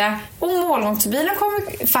 och målgångsbilen kom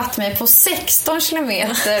fatt mig på 16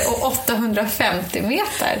 kilometer och 850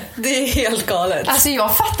 meter. Det är helt galet. Alltså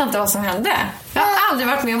jag fattar inte vad som hände. Jag har aldrig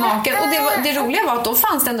varit med om maken. Och det roliga var att då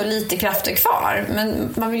fanns det ändå lite krafter kvar,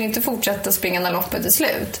 men man vill inte fortsätta springa när loppet är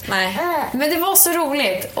slut. Nej. Men det var så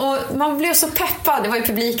roligt, och man blev så peppad. Det var ju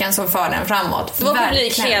publiken som förde den framåt. Det var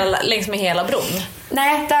publik längs med hela bron.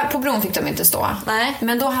 Nej, där på bron fick de inte stå. Nej.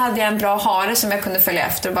 Men då hade jag en bra hare som jag kunde följa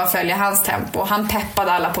efter och bara följa hans tempo. Han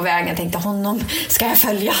peppade alla på vägen. Jag tänkte, honom ska jag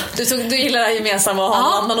följa. Du gillar det gemensamma att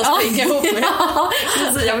ha någon att springa ihop med. Ja,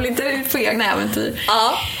 jag vill inte ut på egna äventyr.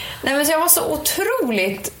 Ja. Nej, men så jag var så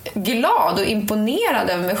otroligt glad och imponerad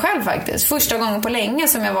över mig själv faktiskt. Första gången på länge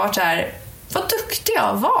som jag var så här, vad duktig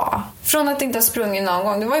jag var. Från att inte ha sprungit någon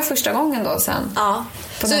gång. Det var ju första gången då sen. Ja.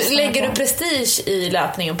 Så lägger du prestige i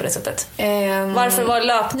löpningen på det sättet? Varför var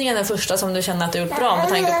löpningen den första som du kände att du gjort bra med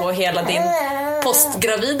tanke på hela din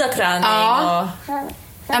postgravida träning? Ja.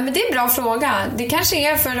 Ja, men det är en bra fråga. Det kanske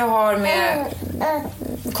är för att det har med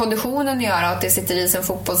konditionen att göra, att det sitter i sin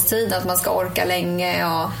fotbollstid, att man ska orka länge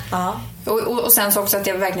och sen så också att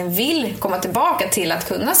jag verkligen vill komma tillbaka till att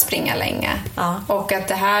kunna springa länge. Och att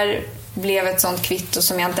det här blev ett sånt kvitto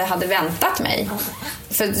som jag inte hade väntat mig.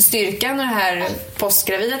 För styrkan och den här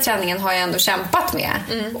postgravida träningen har jag ändå kämpat med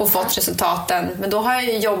och fått resultaten, men då har jag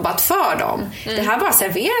ju jobbat för dem. Det här bara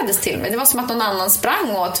serverades till mig. Det var som att någon annan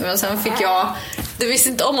sprang åt mig och sen fick jag... Du visste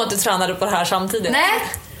inte om att du tränade på det här samtidigt?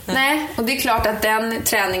 Nej. Och det är klart att den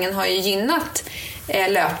träningen har ju gynnat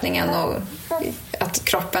löpningen och att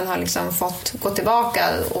kroppen har liksom fått gå tillbaka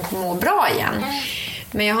och må bra igen.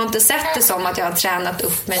 Men jag har inte sett det som att jag har tränat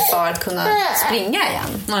upp mig för att kunna springa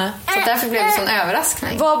igen. Nej. Så därför blev det en sån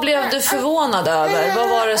överraskning. Vad blev du förvånad över? Vad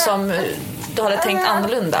var det som du hade tänkt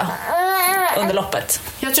annorlunda under loppet?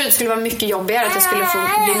 Jag tror det skulle vara mycket jobbigare, att jag skulle få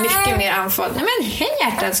bli mycket mer andfådd. Nej men hej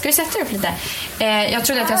hjärtat, ska vi sätta upp lite? Jag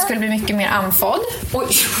trodde att jag skulle bli mycket mer andfådd. Oj.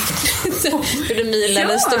 Gjorde milen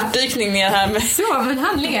en störtdykning ner här med... Så, men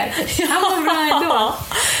han ler. Han var bra ändå.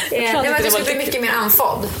 Jag skulle bli mycket mer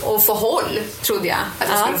andfådd och få håll, trodde jag att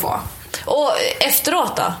jag skulle få. Och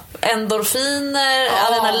efteråt då? Endorfiner,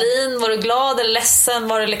 adrenalin, var du glad eller ledsen?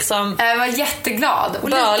 Var det liksom... Jag var jätteglad.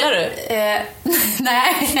 Bölar du?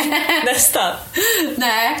 Nej. Nästan?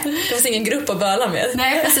 Nej. Det fanns ingen grupp att böla med.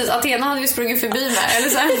 Nej, precis. Athena hade ju sprungit förbi mig, eller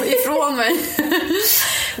så här, ifrån mig.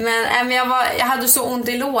 Men jag hade så ont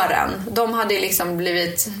i låren. De hade ju liksom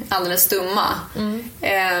blivit alldeles stumma.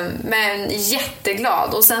 Men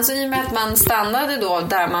jätteglad. Och sen så i och med att man stannade då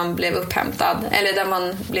där man blev upphämtad, eller där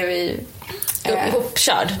man blev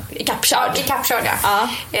Ikappkörd,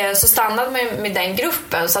 ja. Så stannade man med den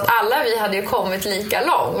gruppen, så att alla vi hade ju kommit lika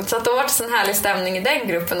långt. Så att det var en sån härlig stämning i den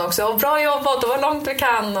gruppen också. Och bra jobbat, det var långt vi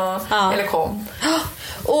kan eller kom.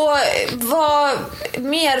 Och vad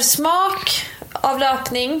mer smak av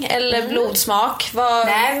löpning eller blodsmak?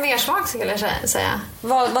 Nej, mer smak skulle jag säga.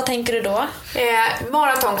 Vad tänker du då?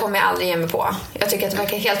 Maraton kommer jag aldrig ge mig på. Jag tycker att det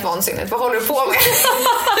verkar helt vansinnigt. Vad håller du på med?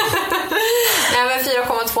 Nej, men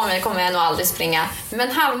 4,2 mil kommer jag nog aldrig springa.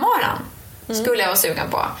 Men halvmaran skulle jag vara sugen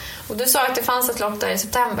på. Och du sa att det fanns ett lopp där i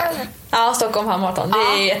september. Ja, Stockholm halvmaraton.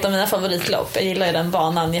 Det är ett av mina favoritlopp. Jag gillar ju den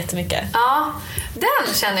banan jättemycket. Ja,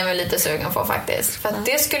 den känner jag mig lite sugen på faktiskt. För att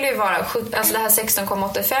det skulle ju vara, alltså det här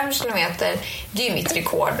 16,85 kilometer, det är ju mitt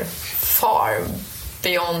rekord. Far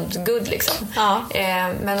beyond good liksom.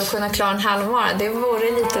 Men att kunna klara en halvmara, det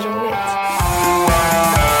vore lite roligt.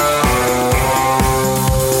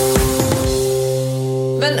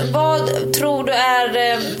 Men vad tror du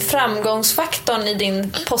är framgångsfaktorn i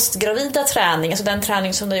din postgravida träning, alltså den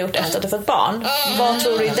träning som du har gjort efter att du fått barn? Vad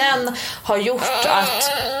tror du den har gjort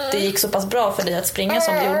att det gick så pass bra för dig att springa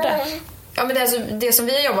som du gjorde? Ja, men det som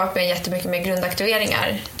vi har jobbat med jättemycket med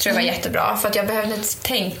grundaktiveringar tror jag var jättebra, för att jag behövde inte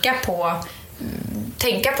tänka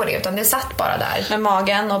på det, utan det satt bara där. Med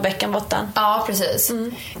magen och bäckenbotten? Ja, precis.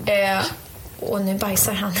 Och nu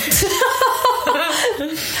bajsar han.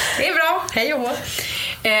 Det är bra, hej och hå.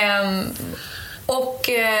 Och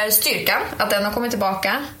styrkan, att den har kommit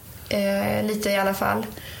tillbaka lite i alla fall.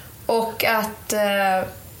 Och att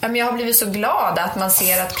jag har blivit så glad att man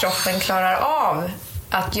ser att kroppen klarar av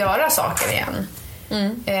att göra saker igen.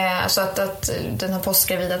 Så att den här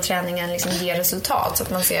postgravida träningen liksom ger resultat, så att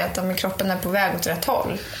man ser att kroppen är på väg åt rätt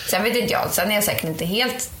håll. Sen vet inte jag, sen är jag säkert inte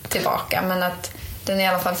helt tillbaka, men att den i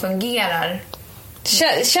alla fall fungerar.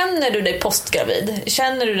 Känner du dig postgravid?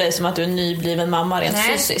 Känner du dig som att du är nybliven mamma rent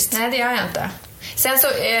fysiskt? Nej, det gör jag inte. Sen så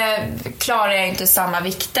klarar jag inte samma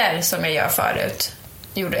vikter som jag gör förut.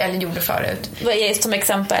 Gjorde förut. Vad är det som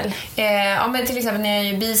exempel? Men till exempel när jag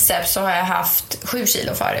gör biceps så har jag haft 7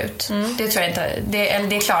 kilo förut. Det tror jag inte,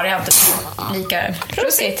 det klarar jag inte lika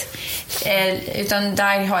russigt. Utan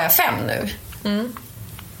där har jag 5 nu.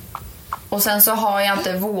 Och sen så har jag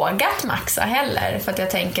inte vågat maxa heller, för att jag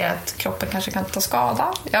tänker att kroppen kanske kan ta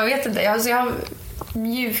skada. Jag vet inte, jag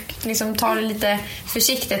liksom tar det lite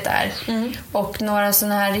försiktigt där. Och några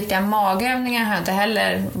såna här riktiga magövningar har jag inte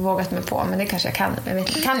heller vågat mig på, men det kanske jag kan. Jag vet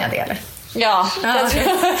inte, kan jag det eller? Ja.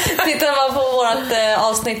 Tittar man på vårt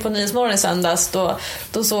avsnitt på Nyhetsmorgon i söndags,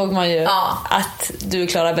 då såg man ju att du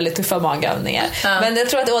klarar väldigt tuffa magövningar. Men jag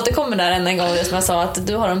tror att det återkommer där en gång, som jag sa, att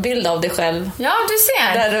du har en bild av dig själv. Ja, du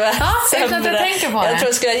ser. Där du är jag tänker på det. Jag tror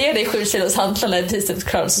att skulle jag ge dig 7 kilos hantlarna i biceps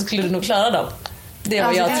curl så skulle du nog klara dem. Det är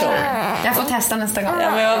vad jag tror. Jag får testa nästa gång.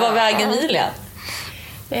 Ja, men vad väger Emilia?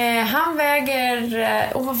 Han väger...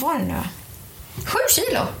 vad var det nu? 7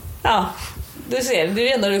 kilo. Ja, du ser. Det är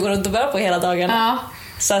det enda du går runt och bär på hela dagarna. Ja.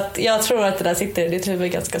 Så att jag tror att det där sitter i ditt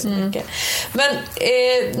huvud ganska så mycket. Men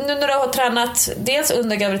nu när du har tränat dels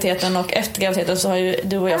under graviditeten och efter graviditeten, så har ju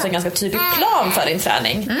du och jag haft en ganska tydlig plan för din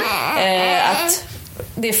träning. Att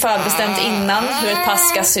det är förbestämt innan hur ett pass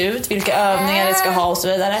ska se ut, vilka övningar det ska ha och så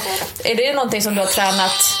vidare. Är det någonting som du har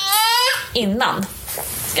tränat innan?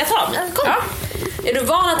 Ska jag ta dem? Kom. Ja. Är du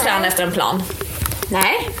van att träna efter en plan?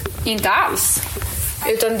 Nej, inte alls.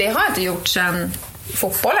 Utan det har jag inte gjort sedan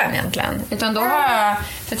fotbollen egentligen. Utan då har jag,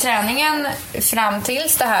 för träningen fram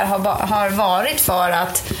tills det här har varit för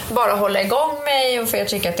att bara hålla igång mig och för jag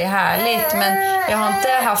tycker att det är härligt. Men jag har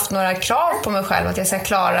inte haft några krav på mig själv att jag ska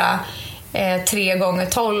klara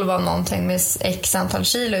 3x12 av någonting med x antal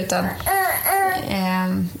kilo, utan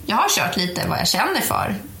jag har kört lite vad jag känner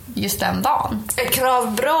för just den dagen. Är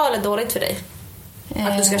krav bra eller dåligt för dig?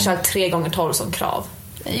 Att du ska köra 3x12 som krav?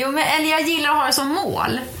 Jo, eller jag gillar att ha det som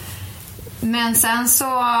mål. Men sen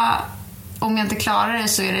så, om jag inte klarar det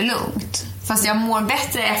så är det lugnt. Fast jag mår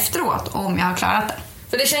bättre efteråt om jag har klarat det.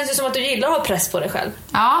 För det känns ju som att du gillar att ha press på dig själv.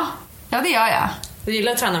 Ja, det gör jag. Du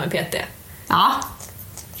gillar att träna med PT? Ja.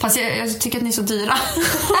 Fast jag tycker att ni är så dyra.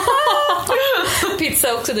 Pizza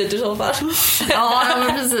är också dyrt i så fall. Ja,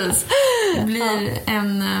 men precis.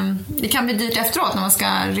 Det kan bli dyrt efteråt när man ska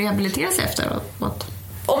rehabilitera sig efteråt.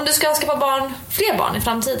 Om du ska skaffa fler barn i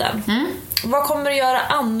framtiden, vad kommer du göra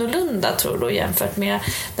annorlunda, tror du, jämfört med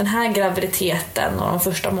den här graviditeten och de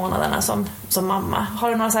första månaderna som mamma? Har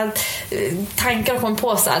du några så här tankar om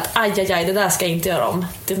på så att aj, det där ska jag inte göra om,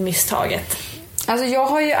 det misstaget? Alltså jag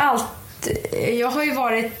har ju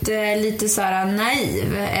varit lite så här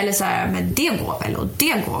naiv, eller så här, men det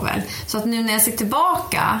går väl. Så att nu när jag ser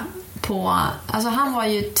tillbaka på, alltså han var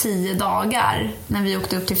ju 10 dagar när vi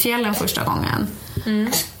åkte upp till fjällen första gången.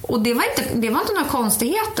 Och det var inte några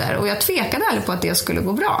konstigheter, och jag tvekade aldrig på att det skulle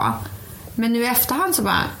gå bra. Men nu i efterhand så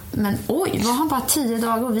bara, men oj, var han bara 10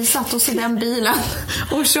 dagar och vi satt oss i den bilen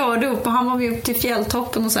och körde upp, och han var upp till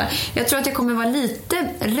fjälltoppen och så här. Jag tror att jag kommer vara lite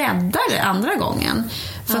räddare andra gången.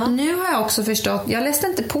 För att nu har jag också förstått, jag läste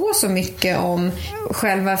inte på så mycket om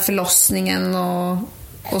själva förlossningen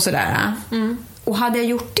och sådär. Och hade jag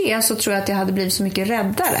gjort det så tror jag att jag hade blivit så mycket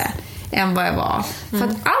räddare än vad jag var. För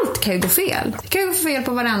att allt kan ju gå fel. Det kan ju gå fel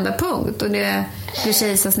på varenda punkt. Och det blir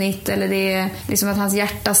kejsarsnitt, eller det är liksom att hans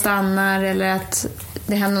hjärta stannar, eller att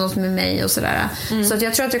det händer något med mig och sådär. Så att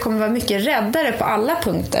jag tror att jag kommer vara mycket räddare på alla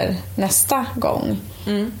punkter nästa gång.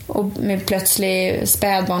 Och med plötslig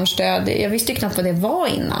spädbarnsdöd. Jag visste ju knappt vad det var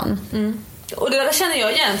innan. Och det där känner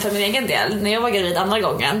jag igen för min egen del. När jag var gravid andra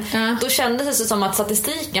gången, då kändes det som att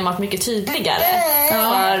statistiken var mycket tydligare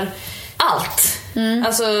för allt.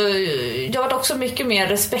 Alltså, jag var också mycket mer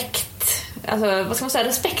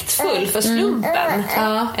respektfull för slumpen.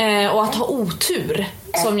 Och att ha otur,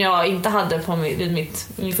 som jag inte hade vid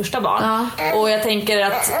mitt första barn. Och jag tänker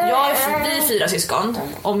att vi är 4 syskon,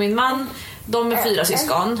 och min man, de är 4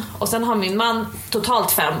 syskon, och sen har min man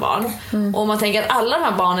totalt 5 barn. Och om man tänker att alla de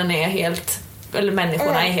här barnen är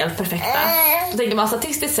människorna är helt perfekta, då tänker man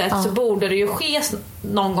statistiskt sett så borde det ju ske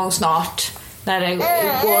någon gång snart när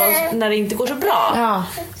det inte går så bra.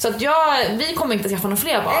 Så att vi kommer inte att skaffa några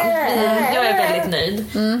fler barn. Jag är väldigt nöjd.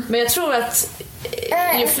 Men jag tror att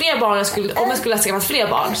ju fler barn om jag skulle ha skaffat fler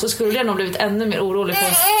barn, så skulle jag nog blivit ännu mer orolig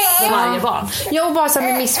för varje barn. Ja, och bara så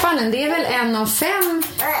med missfallen, det är väl 1 av 5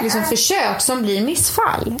 liksom försök som blir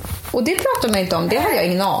missfall. Och det pratar man inte om, det har jag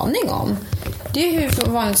ingen aning om. Det är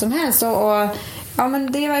hur vanligt som helst, och ja,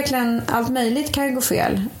 men det är verkligen allt möjligt kan ju gå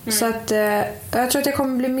fel. Så att jag tror att jag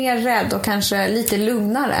kommer bli mer rädd och kanske lite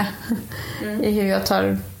lugnare i hur jag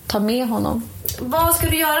tar med honom. Vad ska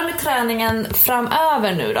du göra med träningen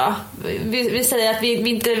framöver nu då? Vi säger att vi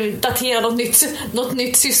inte daterar något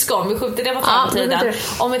nytt syskon. Vi skjuter det på framtiden.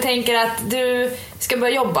 Om vi tänker att du ska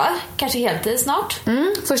börja jobba, kanske heltid snart.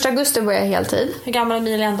 1 augusti börjar jag heltid. Hur gammal är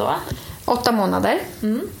Emilia då? 8 månader.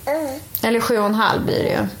 Eller 7,5 blir det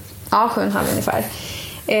ju. Ja, 7,5 ungefär.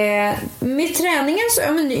 Med träningen så,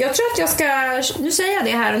 jag tror att jag ska, nu säger jag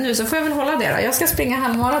det här och nu, så får jag väl hålla det då. Jag ska springa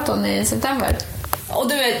halvmaraton i september.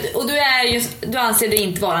 Och du anser dig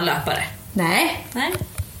inte vara en löpare? Nej.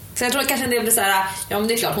 Så jag tror kanske en del blir så här, ja men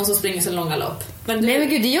det är klart hon som springer så långa lopp. Men Nej men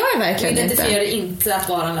gud, det gör jag verkligen inte. Du identifierar inte att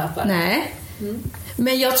vara en löpare? Nej.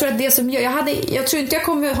 Men jag tror att det som jag tror inte jag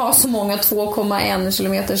kommer ha så många 2,1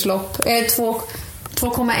 kilometers lopp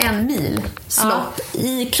 2,1 mil slopp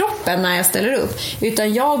i kroppen när jag ställer upp,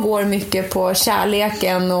 utan jag går mycket på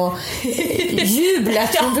kärleken och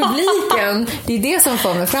jublet från publiken. Det är det som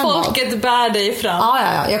får mig framåt. Folket bär dig fram.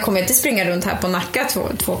 Ja. Jag kommer inte springa runt här på Nacka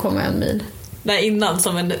 2,1 mil. Nej, innan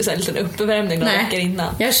som en liten uppvärmning några veckor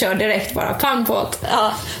innan. Jag kör direkt bara pang på det.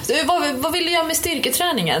 Ja. Så vad vill du göra med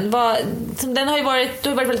styrketräningen? Den har ju varit, du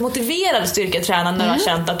har varit väldigt motiverad styrketränare när du har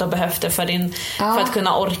känt att du har behövt det för att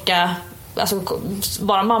kunna orka, alltså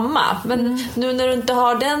vara mamma. Men nu när du inte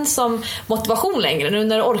har den som motivation längre, nu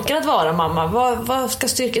när du orkar att vara mamma, vad ska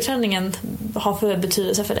styrketräningen ha för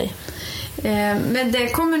betydelse för dig? Men det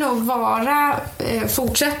kommer nog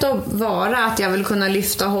fortsätta att vara att jag vill kunna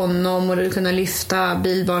lyfta honom och kunna lyfta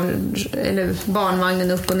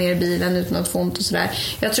barnvagnen upp och ner i bilen utan att få ont och sådär.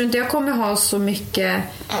 Jag tror inte jag kommer ha så mycket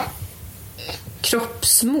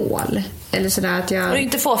kroppsmål eller sådär att jag... Är du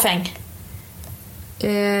inte fåfäng?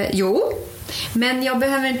 Jo, men jag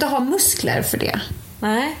behöver inte ha muskler för det.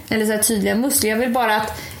 Nej. Eller så här tydliga muskler. Jag vill bara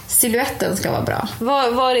att siluetten ska vara bra.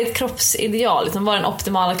 Vad är ditt kroppsideal? Liksom, vad är den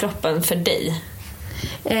optimala kroppen för dig?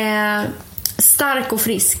 Stark och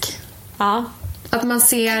frisk. Ja. Att man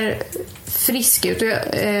ser frisk ut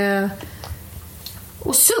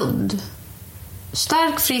och sund.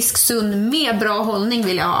 Stark, frisk, sund med bra hållning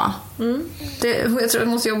vill jag ha. Jag tror jag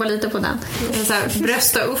måste jobba lite på den. Så här,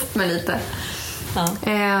 brösta upp mig lite. Ja.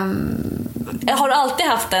 Har du alltid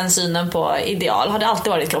haft den synen på ideal? Har det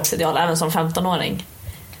alltid varit kroppsideal även som 15-åring?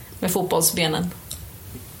 Med fotbollsbenen?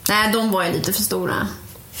 Nej, de var ju lite för stora.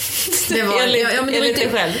 Det var, enligt dig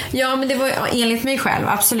själv? Ja, men det var enligt mig själv,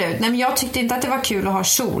 absolut. Nej, men jag tyckte inte att det var kul att ha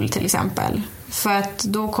kjol till exempel. För att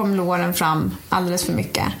då kom låren fram alldeles för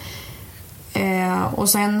mycket. Och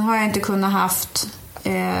sen har jag inte kunnat haft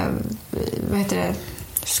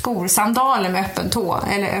skor, sandaler med öppen tå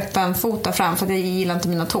eller öppen fot där fram, för att jag gillar inte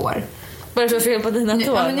mina tår. Vad är det för fel på dina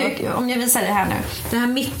tår? Om jag visar det här nu. Den här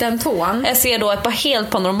mittentån. Jag ser då ett par helt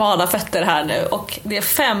på normala fötter här nu. Och det är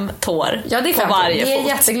 5 tår på varje fot. Jag är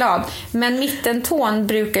jätteglad. Men mittentån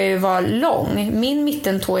brukar ju vara lång. Min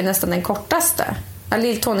mittentå är nästan den kortaste.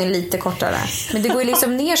 Lilltån är lite kortare. Men det går ju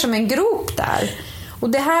liksom ner som en grop där. Och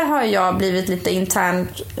det här har jag blivit lite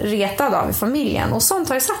internt retad av i familjen. Och sånt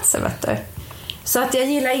har ju satt sig, vet du. Så att jag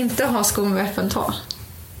gillar inte att ha skor med öppen tå.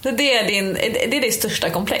 Det är ditt största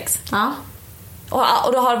komplex. Ja.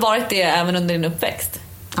 Och du har varit det även under din uppväxt.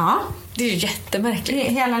 Ja. Det är ju jättemärkligt.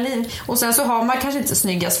 Hela livet. Och sen så har man kanske inte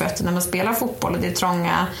snyggast fötter när man spelar fotboll. Och det är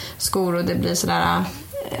trånga skor och det blir sådär...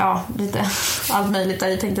 Ja, lite allt möjligt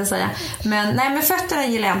där, tänkte jag säga. Men nej, men fötterna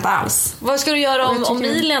gillar jag inte alls. Vad ska du göra om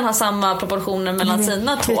Milian har samma proportioner mellan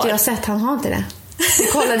sina tår? Jag har sett, han har inte det.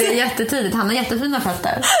 Jag kollade det jättetidigt. Han har jättefina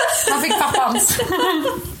fötter. Han fick pappans.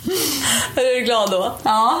 Är du glad då?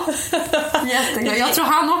 Ja, jätteglad. Jag tror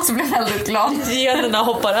han också blev väldigt glad. Generna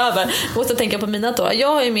hoppar över. Jag måste tänka på mina tår. Jag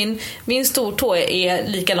har ju min stortå är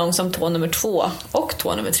lika lång som tå nummer 2 och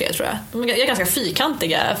tå nummer 3, tror jag. Jag är ganska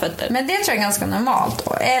fyrkantiga fötter. Men det tror jag är ganska normalt.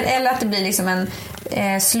 Eller att det blir liksom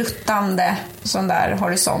en sluttande sån där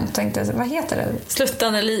horisont. Vad heter det?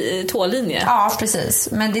 Sluttande tålinje. Ja, precis.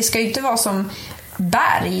 Men det ska ju inte vara som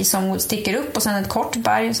berg som sticker upp och sen ett kort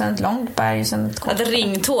berg och sen ett långt berg och sen ett kort. Att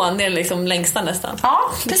ringtån, det är liksom längsta nästan. Ja,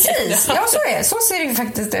 precis. Ja, så ser det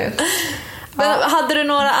faktiskt ut. Men hade du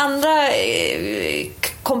några andra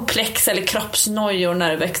komplex eller kroppsnojor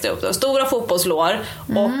när du växte upp då? Stora fotbollslår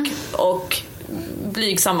och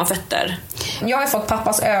blygsamma fötter. Jag har fått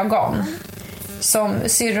pappas ögon. Som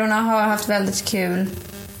syrrorna har haft väldigt kul.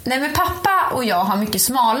 Nej, men pappa och jag har mycket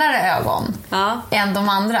smalare ögon än de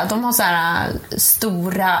andra. De har så här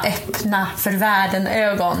stora, öppna, för världen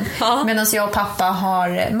ögon. Medan jag och pappa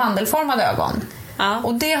har mandelformade ögon.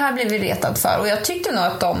 Och det har jag blivit retad för. Och jag tyckte nog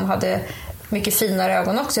att de hade mycket finare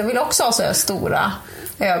ögon också. Jag vill också ha så här stora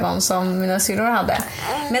ögon som mina syrror hade.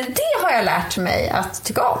 Men det har jag lärt mig att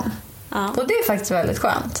tycka om. Och det är faktiskt väldigt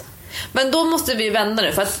skönt. Men då måste vi vända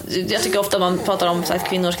nu, för att jag tycker ofta man pratar om att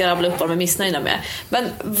kvinnor ska rabbla upp vad de är missnöjda med. Men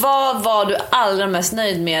vad var du allra mest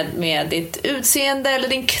nöjd med ditt utseende eller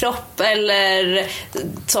din kropp eller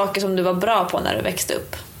saker som du var bra på när du växte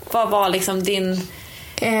upp? Vad var liksom din...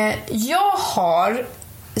 Jag har,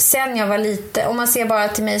 sen jag var lite, om man ser bara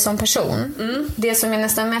till mig som person, det som jag är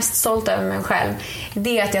nästan mest stolt över mig själv,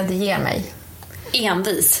 det är att jag inte ger mig.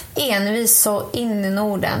 Envis så in i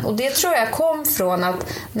Norden. Och det tror jag kom från att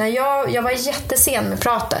när jag var jättesen med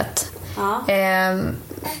pratet.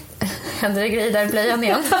 händer det grejer där i blöjan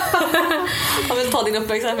igen. Jag vill ta din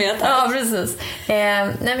uppmärksamhet här. Ja, precis.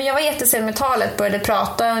 Nej, men jag var jättesen med talet. Började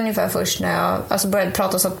prata ungefär först när jag började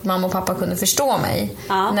prata så att mamma och pappa kunde förstå mig.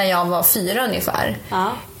 När jag var 4 ungefär.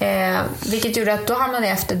 Vilket gjorde att då hamnade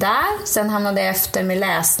jag efter där. Sen hamnade jag efter med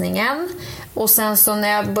läsningen. Och sen så när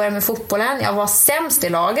jag började med fotbollen, jag var sämst i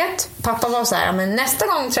laget. Pappa var så här, men nästa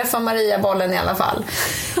gång träffar Maria bollen i alla fall.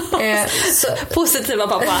 Positiva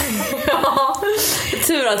pappa. Ja.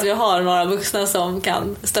 Tur att vi har några vuxna som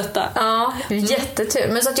kan stötta. Ja, jättetur.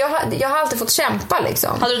 Men så att jag har alltid fått kämpa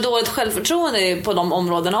liksom. Hade du dåligt självförtroende på de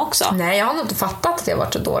områdena också? Nej, jag har nog inte fattat att jag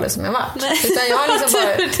varit så dålig som jag var. Utan jag har liksom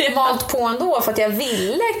bara malt på ändå för att jag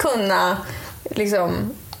ville kunna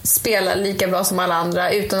liksom spela lika bra som alla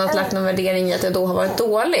andra utan att lagt någon värdering i att jag då har varit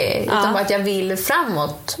dålig, utan bara att jag vill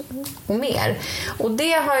framåt och mer. Och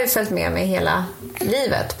det har ju följt med mig hela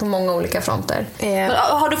livet på många olika fronter.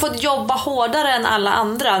 Har du fått jobba hårdare än alla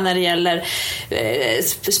andra när det gäller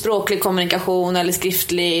språklig kommunikation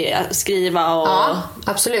eller skriva? Och... Ja,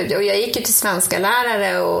 absolut. Och jag gick ju till svenska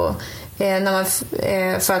lärare och,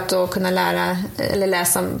 för att då kunna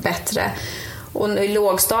läsa bättre. Och i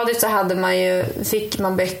lågstadiet så fick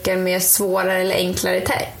man böcker med svårare eller enklare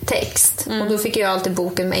text. Och då fick jag alltid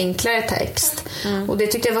boken med enklare text. Och det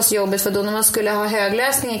tyckte jag var så jobbigt, för då när man skulle ha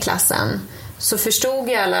högläsning i klassen så förstod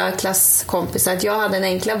ju alla klasskompisar att jag hade den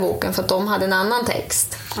enkla boken för att de hade en annan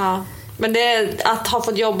text. Ja. Men att ha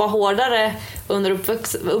fått jobba hårdare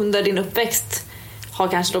under din uppväxt har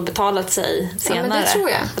kanske då betalat sig senare. Ja, men det tror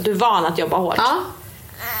jag. Att du är van att jobba hårt. Ja.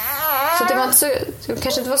 Så det var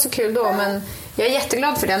kanske inte var så kul då, men jag är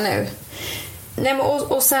jätteglad för det nu. Nej, men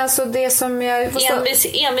och sen så det som jag...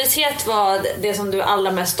 Envishet var det som du är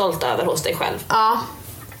allra mest stolt över hos dig själv. Ja.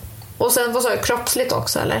 Och sen vad sa jag, kroppsligt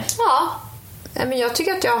också, eller? Ja. Nej, men jag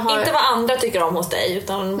tycker att jag har... Inte vad andra tycker om hos dig,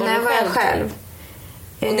 utan vad du själv.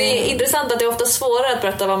 Och det är intressant att det är ofta svårare att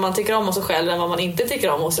berätta vad man tycker om hos sig själv än vad man inte tycker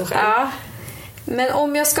om hos sig själv. Ja. Men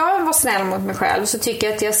om jag ska vara snäll mot mig själv så tycker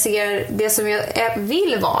jag att jag ser det som jag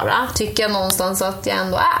vill vara, tycker jag någonstans att jag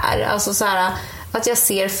ändå är. Alltså så här, att jag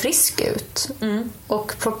ser frisk ut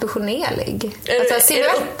och proportionerlig. Att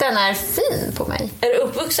silhuetten är fin på mig. Är du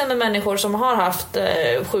uppvuxen med människor som har haft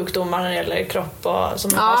sjukdomar när det gäller kropp? Och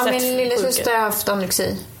som har sett min lillasyster har haft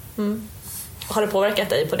anorexi. Har det påverkat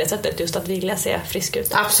dig på det sättet, just att vilja se frisk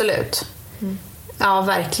ut? Absolut. Ja,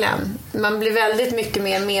 verkligen. Man blir väldigt mycket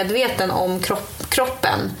mer medveten om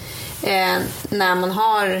kroppen när man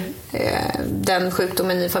har den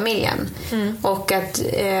sjukdomen i familjen. Och att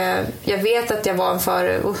jag vet att jag var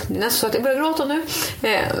det är nästan så att jag börjar gråta nu.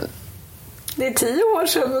 Det är 10 år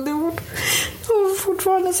sedan och det var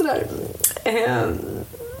fortfarande sådär.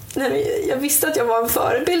 Jag visste att jag var en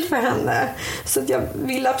förebild för henne, så att jag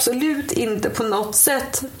vill absolut inte på något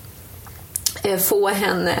sätt få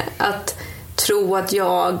henne att tro att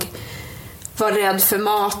jag var rädd för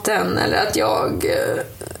maten eller att jag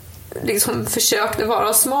liksom försökte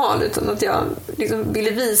vara smal, utan att jag liksom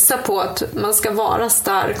ville visa på att man ska vara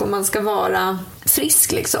stark och man ska vara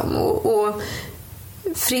frisk liksom. Och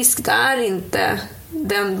friskt är inte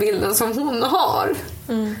den bilden som hon har.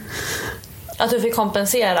 Att du fick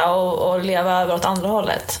kompensera och leva över åt andra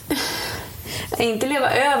hållet? Inte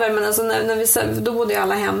leva över, men alltså då bodde ju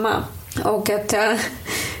alla hemma. Och att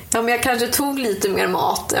jag kanske tog lite mer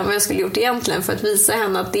mat än vad jag skulle gjort egentligen för att visa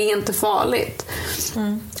henne att det är inte farligt.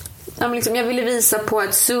 Jag ville visa på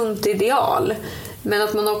ett sunt ideal, men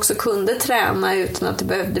att man också kunde träna utan att det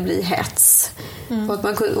behövde bli hets.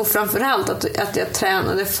 Och framförallt att jag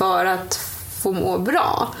tränade för att få må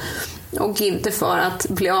bra och inte för att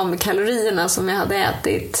bli av med kalorierna som jag hade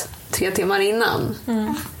ätit 3 timmar innan.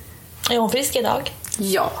 Är hon frisk idag?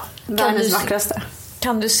 Ja, världens vackraste.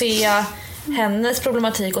 Kan du se hennes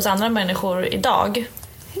problematik hos andra människor idag?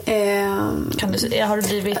 Kan du se, har du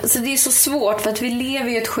blivit... Alltså det är så svårt för att vi lever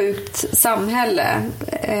i ett sjukt samhälle.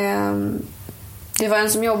 Det var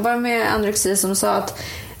en som jobbar med anorexi som sa att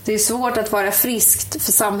det är svårt att vara friskt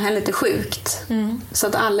för samhället är sjukt. Så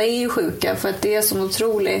att alla är ju sjuka för att det är sån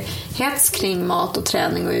otrolig hets kring mat och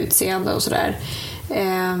träning och utseende och sådär.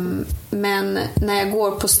 Men när jag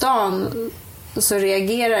går på stan så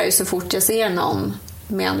reagerar jag så fort jag ser någon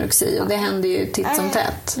med anorexi, och det händer ju titt som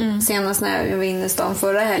tätt. Senast när jag var inne i stan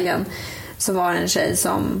förra helgen så var det en tjej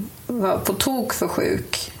som var på tok för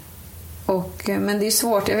sjuk. Men det är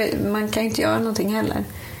svårt, man kan inte göra någonting heller.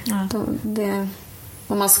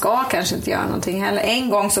 Och man ska kanske inte göra någonting heller. En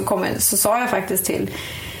gång så sa jag faktiskt till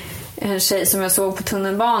en tjej som jag såg på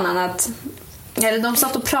tunnelbanan de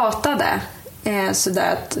satt och pratade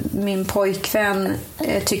sådär att min pojkvän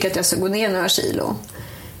tycker att jag ska gå ner några kilo.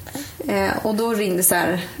 Och då ringde så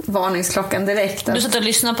här varningsklockan direkt. Du satt och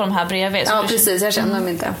lyssnade på de här bredvid? Ja, precis. Jag kände dem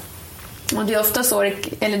inte. Och det är ofta så,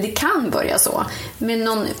 eller det kan börja så, med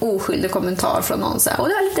någon oskyldig kommentar från någon så här, och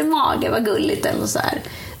du har lite mage, vad gulligt, eller så här.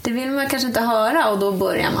 Det vill man kanske inte höra, och då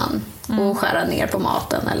börjar man och skära ner på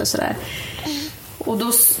maten eller så där. Och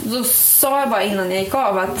då sa jag bara innan jag gick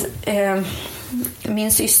av att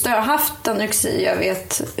min syster har haft anorexi, jag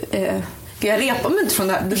vet. Jag repar mig inte från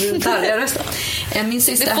det där jag röstar. Min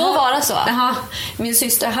syster det får vara så. Min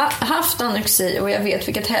syster har haft anorexi, och jag vet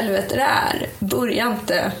vilket helvete det är. Börja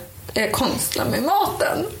inte konstla med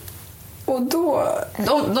maten. Och då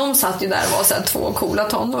de satt ju där och var så här 2 coola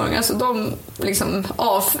tonåringar, så de liksom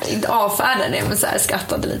inte avfärdade det, men så här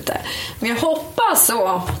skrattade lite. Men jag hoppas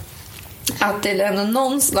så att det ändå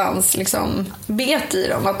någonstans liksom bet i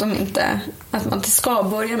dem att man inte ska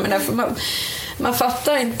börja med det, för man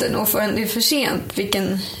fattar inte nog förrän det är för sent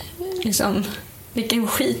vilken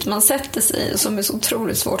skit man sätter sig i, som är så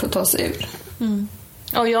otroligt svårt att ta sig ur.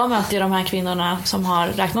 Och jag möter ju de här kvinnorna som har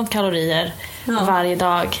räknat kalorier varje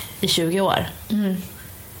dag i 20 år.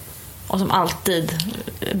 Och som alltid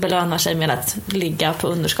belönar sig med att ligga på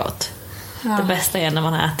underskott. Det bästa är när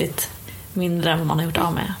man har ätit mindre än vad man har gjort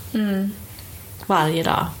av med. Varje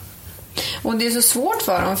dag. Och det är så svårt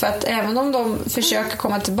för dem, för att även om de försöker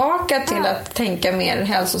komma tillbaka till att tänka mer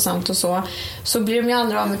hälsosamt och så blir de ju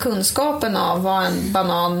aldrig av med kunskapen av vad en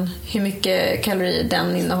banan, hur mycket kalorier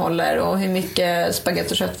den innehåller och hur mycket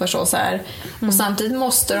spagetti och köttfärssås är. Och samtidigt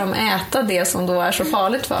måste de äta det som då är så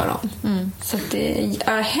farligt för dem. Så att det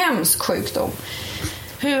är hemsk sjukdom.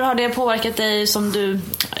 Hur har det påverkat dig som du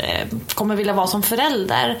kommer vilja vara som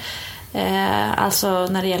förälder? Alltså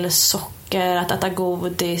när det gäller socker, att äta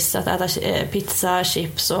godis, att äta pizza,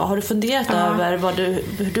 chips. Och har du funderat över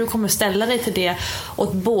hur du kommer ställa dig till det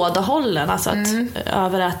åt båda hållen? Alltså att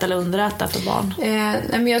överäta eller underäta för barn?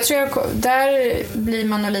 Men jag tror där blir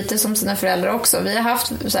man nog lite som sina föräldrar också. Vi har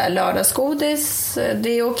haft så här lördagsgodis, det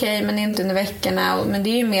är okej, men inte under veckorna. Men det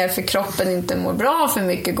är ju mer för kroppen inte mår bra för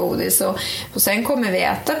mycket godis. Och sen kommer vi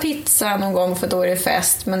äta pizza någon gång, för då är det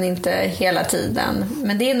fest, men inte hela tiden.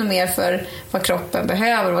 Men det är nog mer för vad kroppen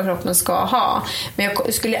behöver, vad kroppen ska ha. Men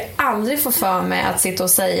jag skulle aldrig få för mig att sitta och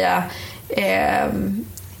säga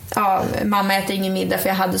mamma äter ingen middag för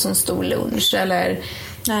jag hade sån stor lunch,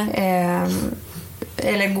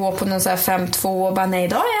 eller gå på någon så här 5-2 och bara nej,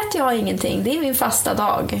 idag äter jag ingenting, det är min fasta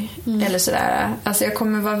dag, eller sådär. Alltså jag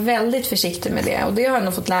kommer vara väldigt försiktig med det, och det har jag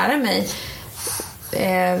nog fått lära mig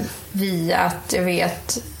via att jag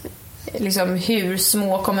vet liksom hur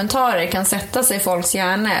små kommentarer kan sätta sig i folks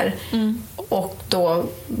hjärnor och då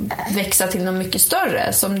växa till något mycket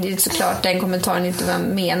större, som det såklart den kommentaren inte var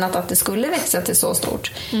menat att det skulle växa till så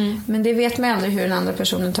stort. Men det vet man aldrig hur den andra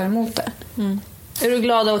personen tar emot det. Är du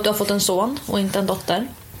glad att du har fått en son och inte en dotter?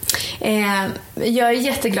 Jag är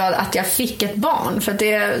jätteglad att jag fick ett barn, för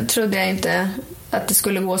det trodde jag inte att det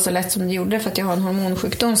skulle gå så lätt som det gjorde, för att jag har en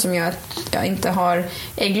hormonsjukdom som gör att jag inte har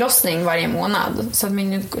ägglossning varje månad. Så att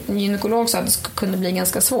min gynekolog sa att det kunde bli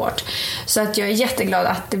ganska svårt. Så att jag är jätteglad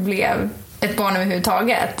att det blev ett barn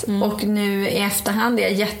överhuvudtaget. Och nu i efterhand är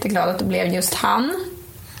jag jätteglad att det blev just han.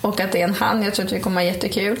 Och att det är en han. Jag tror att vi kommer ha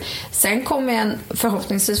jättekul. Sen kommer jag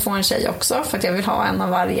förhoppningsvis få en tjej också, för att jag vill ha en av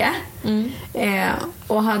varje.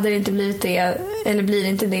 Och hade det inte blivit det, eller blir det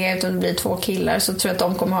inte det utan det blir 2 killar, så tror jag att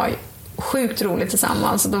de kommer ha sjukt roligt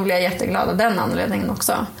tillsammans. Så då blir jag jätteglad av den anledningen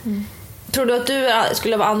också. Tror du att du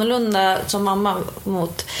skulle vara annorlunda som mamma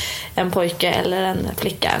mot en pojke eller en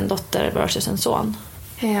flicka, en dotter versus en son?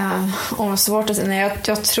 Ja, svårt att säga. Nej,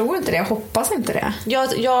 jag tror inte det. Jag hoppas inte det.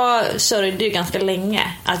 Jag sörjde ju ganska länge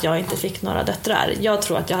att jag inte fick några döttrar. Jag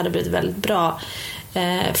tror att jag hade blivit väldigt bra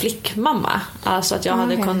flickmamma. Alltså att jag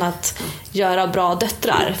hade kunnat göra bra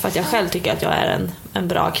döttrar, för att jag själv tycker att jag är en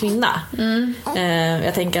bra kvinna.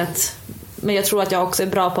 Jag tänker att, men jag tror att jag också är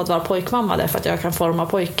bra på att vara pojkmamma, därför att jag kan forma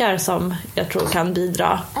pojkar som jag tror kan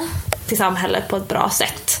bidra till samhället på ett bra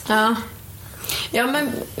sätt. Ja,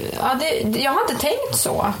 men jag har inte tänkt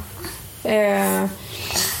så.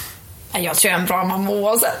 Jag tror jag är en bra mamma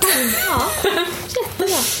oavsett. Ja,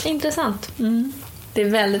 jättebra. Intressant. Det är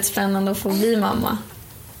väldigt spännande att få bli mamma.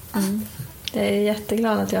 Jag är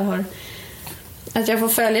jätteglad att jag får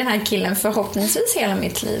följa den här killen förhoppningsvis hela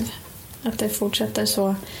mitt liv. Att det fortsätter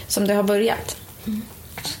så som det har börjat.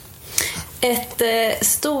 Ett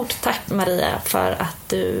stort tack, Maria, för att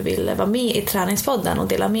du ville vara med i Träningspodden och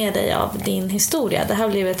dela med dig av din historia. Det här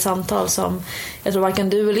blev ett samtal som jag tror varken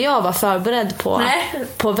du eller jag var förberedd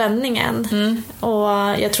på vändningen. Och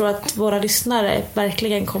jag tror att våra lyssnare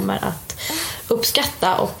verkligen kommer att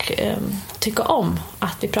uppskatta och tycka om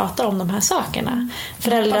att vi pratar om de här sakerna.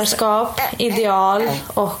 Föräldraskap, ideal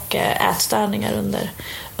och ätstörningar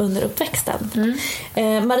under uppväxten.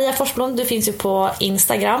 Maria Forsblom, du finns ju på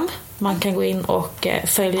Instagram. Man kan gå in och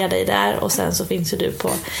följa dig där, och sen så finns ju du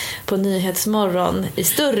på Nyhetsmorgon i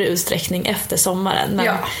större utsträckning efter sommaren.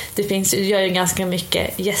 Men det finns ju, gör ju ganska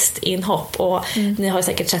mycket gästinhopp, och ni har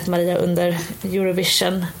säkert sett Maria under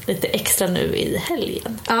Eurovision lite extra nu i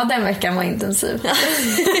helgen. Ja, den veckan var intensiv.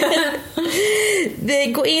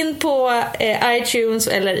 Gå in på iTunes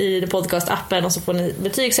eller i podcastappen, och så får ni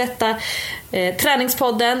betygsätta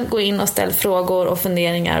Träningspodden. Gå in och ställ frågor och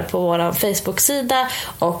funderingar på vår Facebook-sida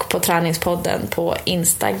och på Träningspodden på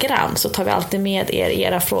Instagram, så tar vi alltid med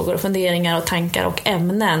era frågor och funderingar och tankar och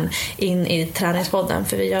ämnen in i Träningspodden,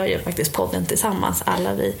 för vi gör ju faktiskt podden tillsammans,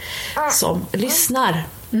 alla vi som lyssnar.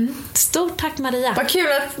 Stort tack Maria. Vad kul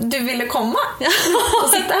att du ville komma och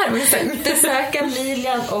sitta här med säng. Besöka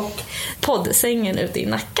Lilian och poddsängen ute i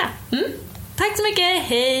Nacka. Tack så mycket,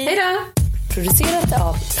 hej! Hej då! Producerat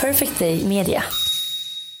av Perfect Day Media.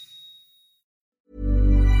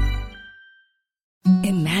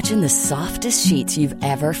 Imagine the softest sheets you've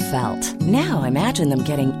ever felt. Now imagine them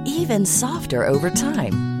getting even softer over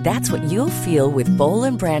time. That's what you'll feel with Boll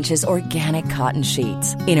 & Branch's organic cotton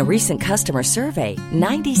sheets. In a recent customer survey,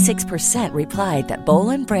 96% replied that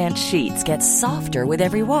Boll & Branch sheets get softer with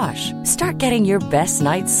every wash. Start getting your best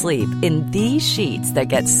night's sleep in these sheets that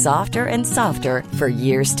get softer and softer for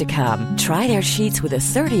years to come. Try their sheets with a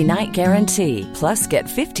 30-night guarantee. Plus, get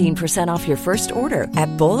 15% off your first order at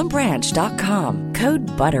bollandbranch.com. Code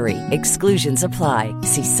BUTTERY. Exclusions apply.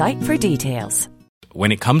 See site for details.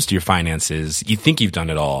 When it comes to your finances, you think you've done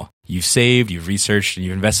it all. You've saved, you've researched, and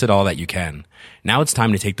you've invested all that you can. Now it's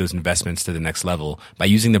time to take those investments to the next level by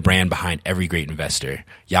using the brand behind every great investor,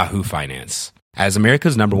 Yahoo Finance. As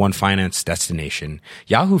America's #1 finance destination,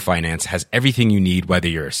 Yahoo Finance has everything you need, whether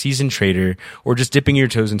you're a seasoned trader or just dipping your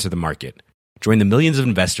toes into the market. Join the millions of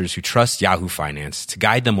investors who trust Yahoo Finance to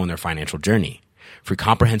guide them on their financial journey. For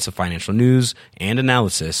comprehensive financial news and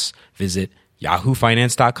analysis, visit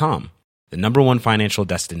yahoofinance.com. The #1 financial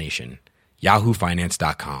destination,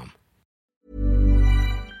 yahoofinance.com.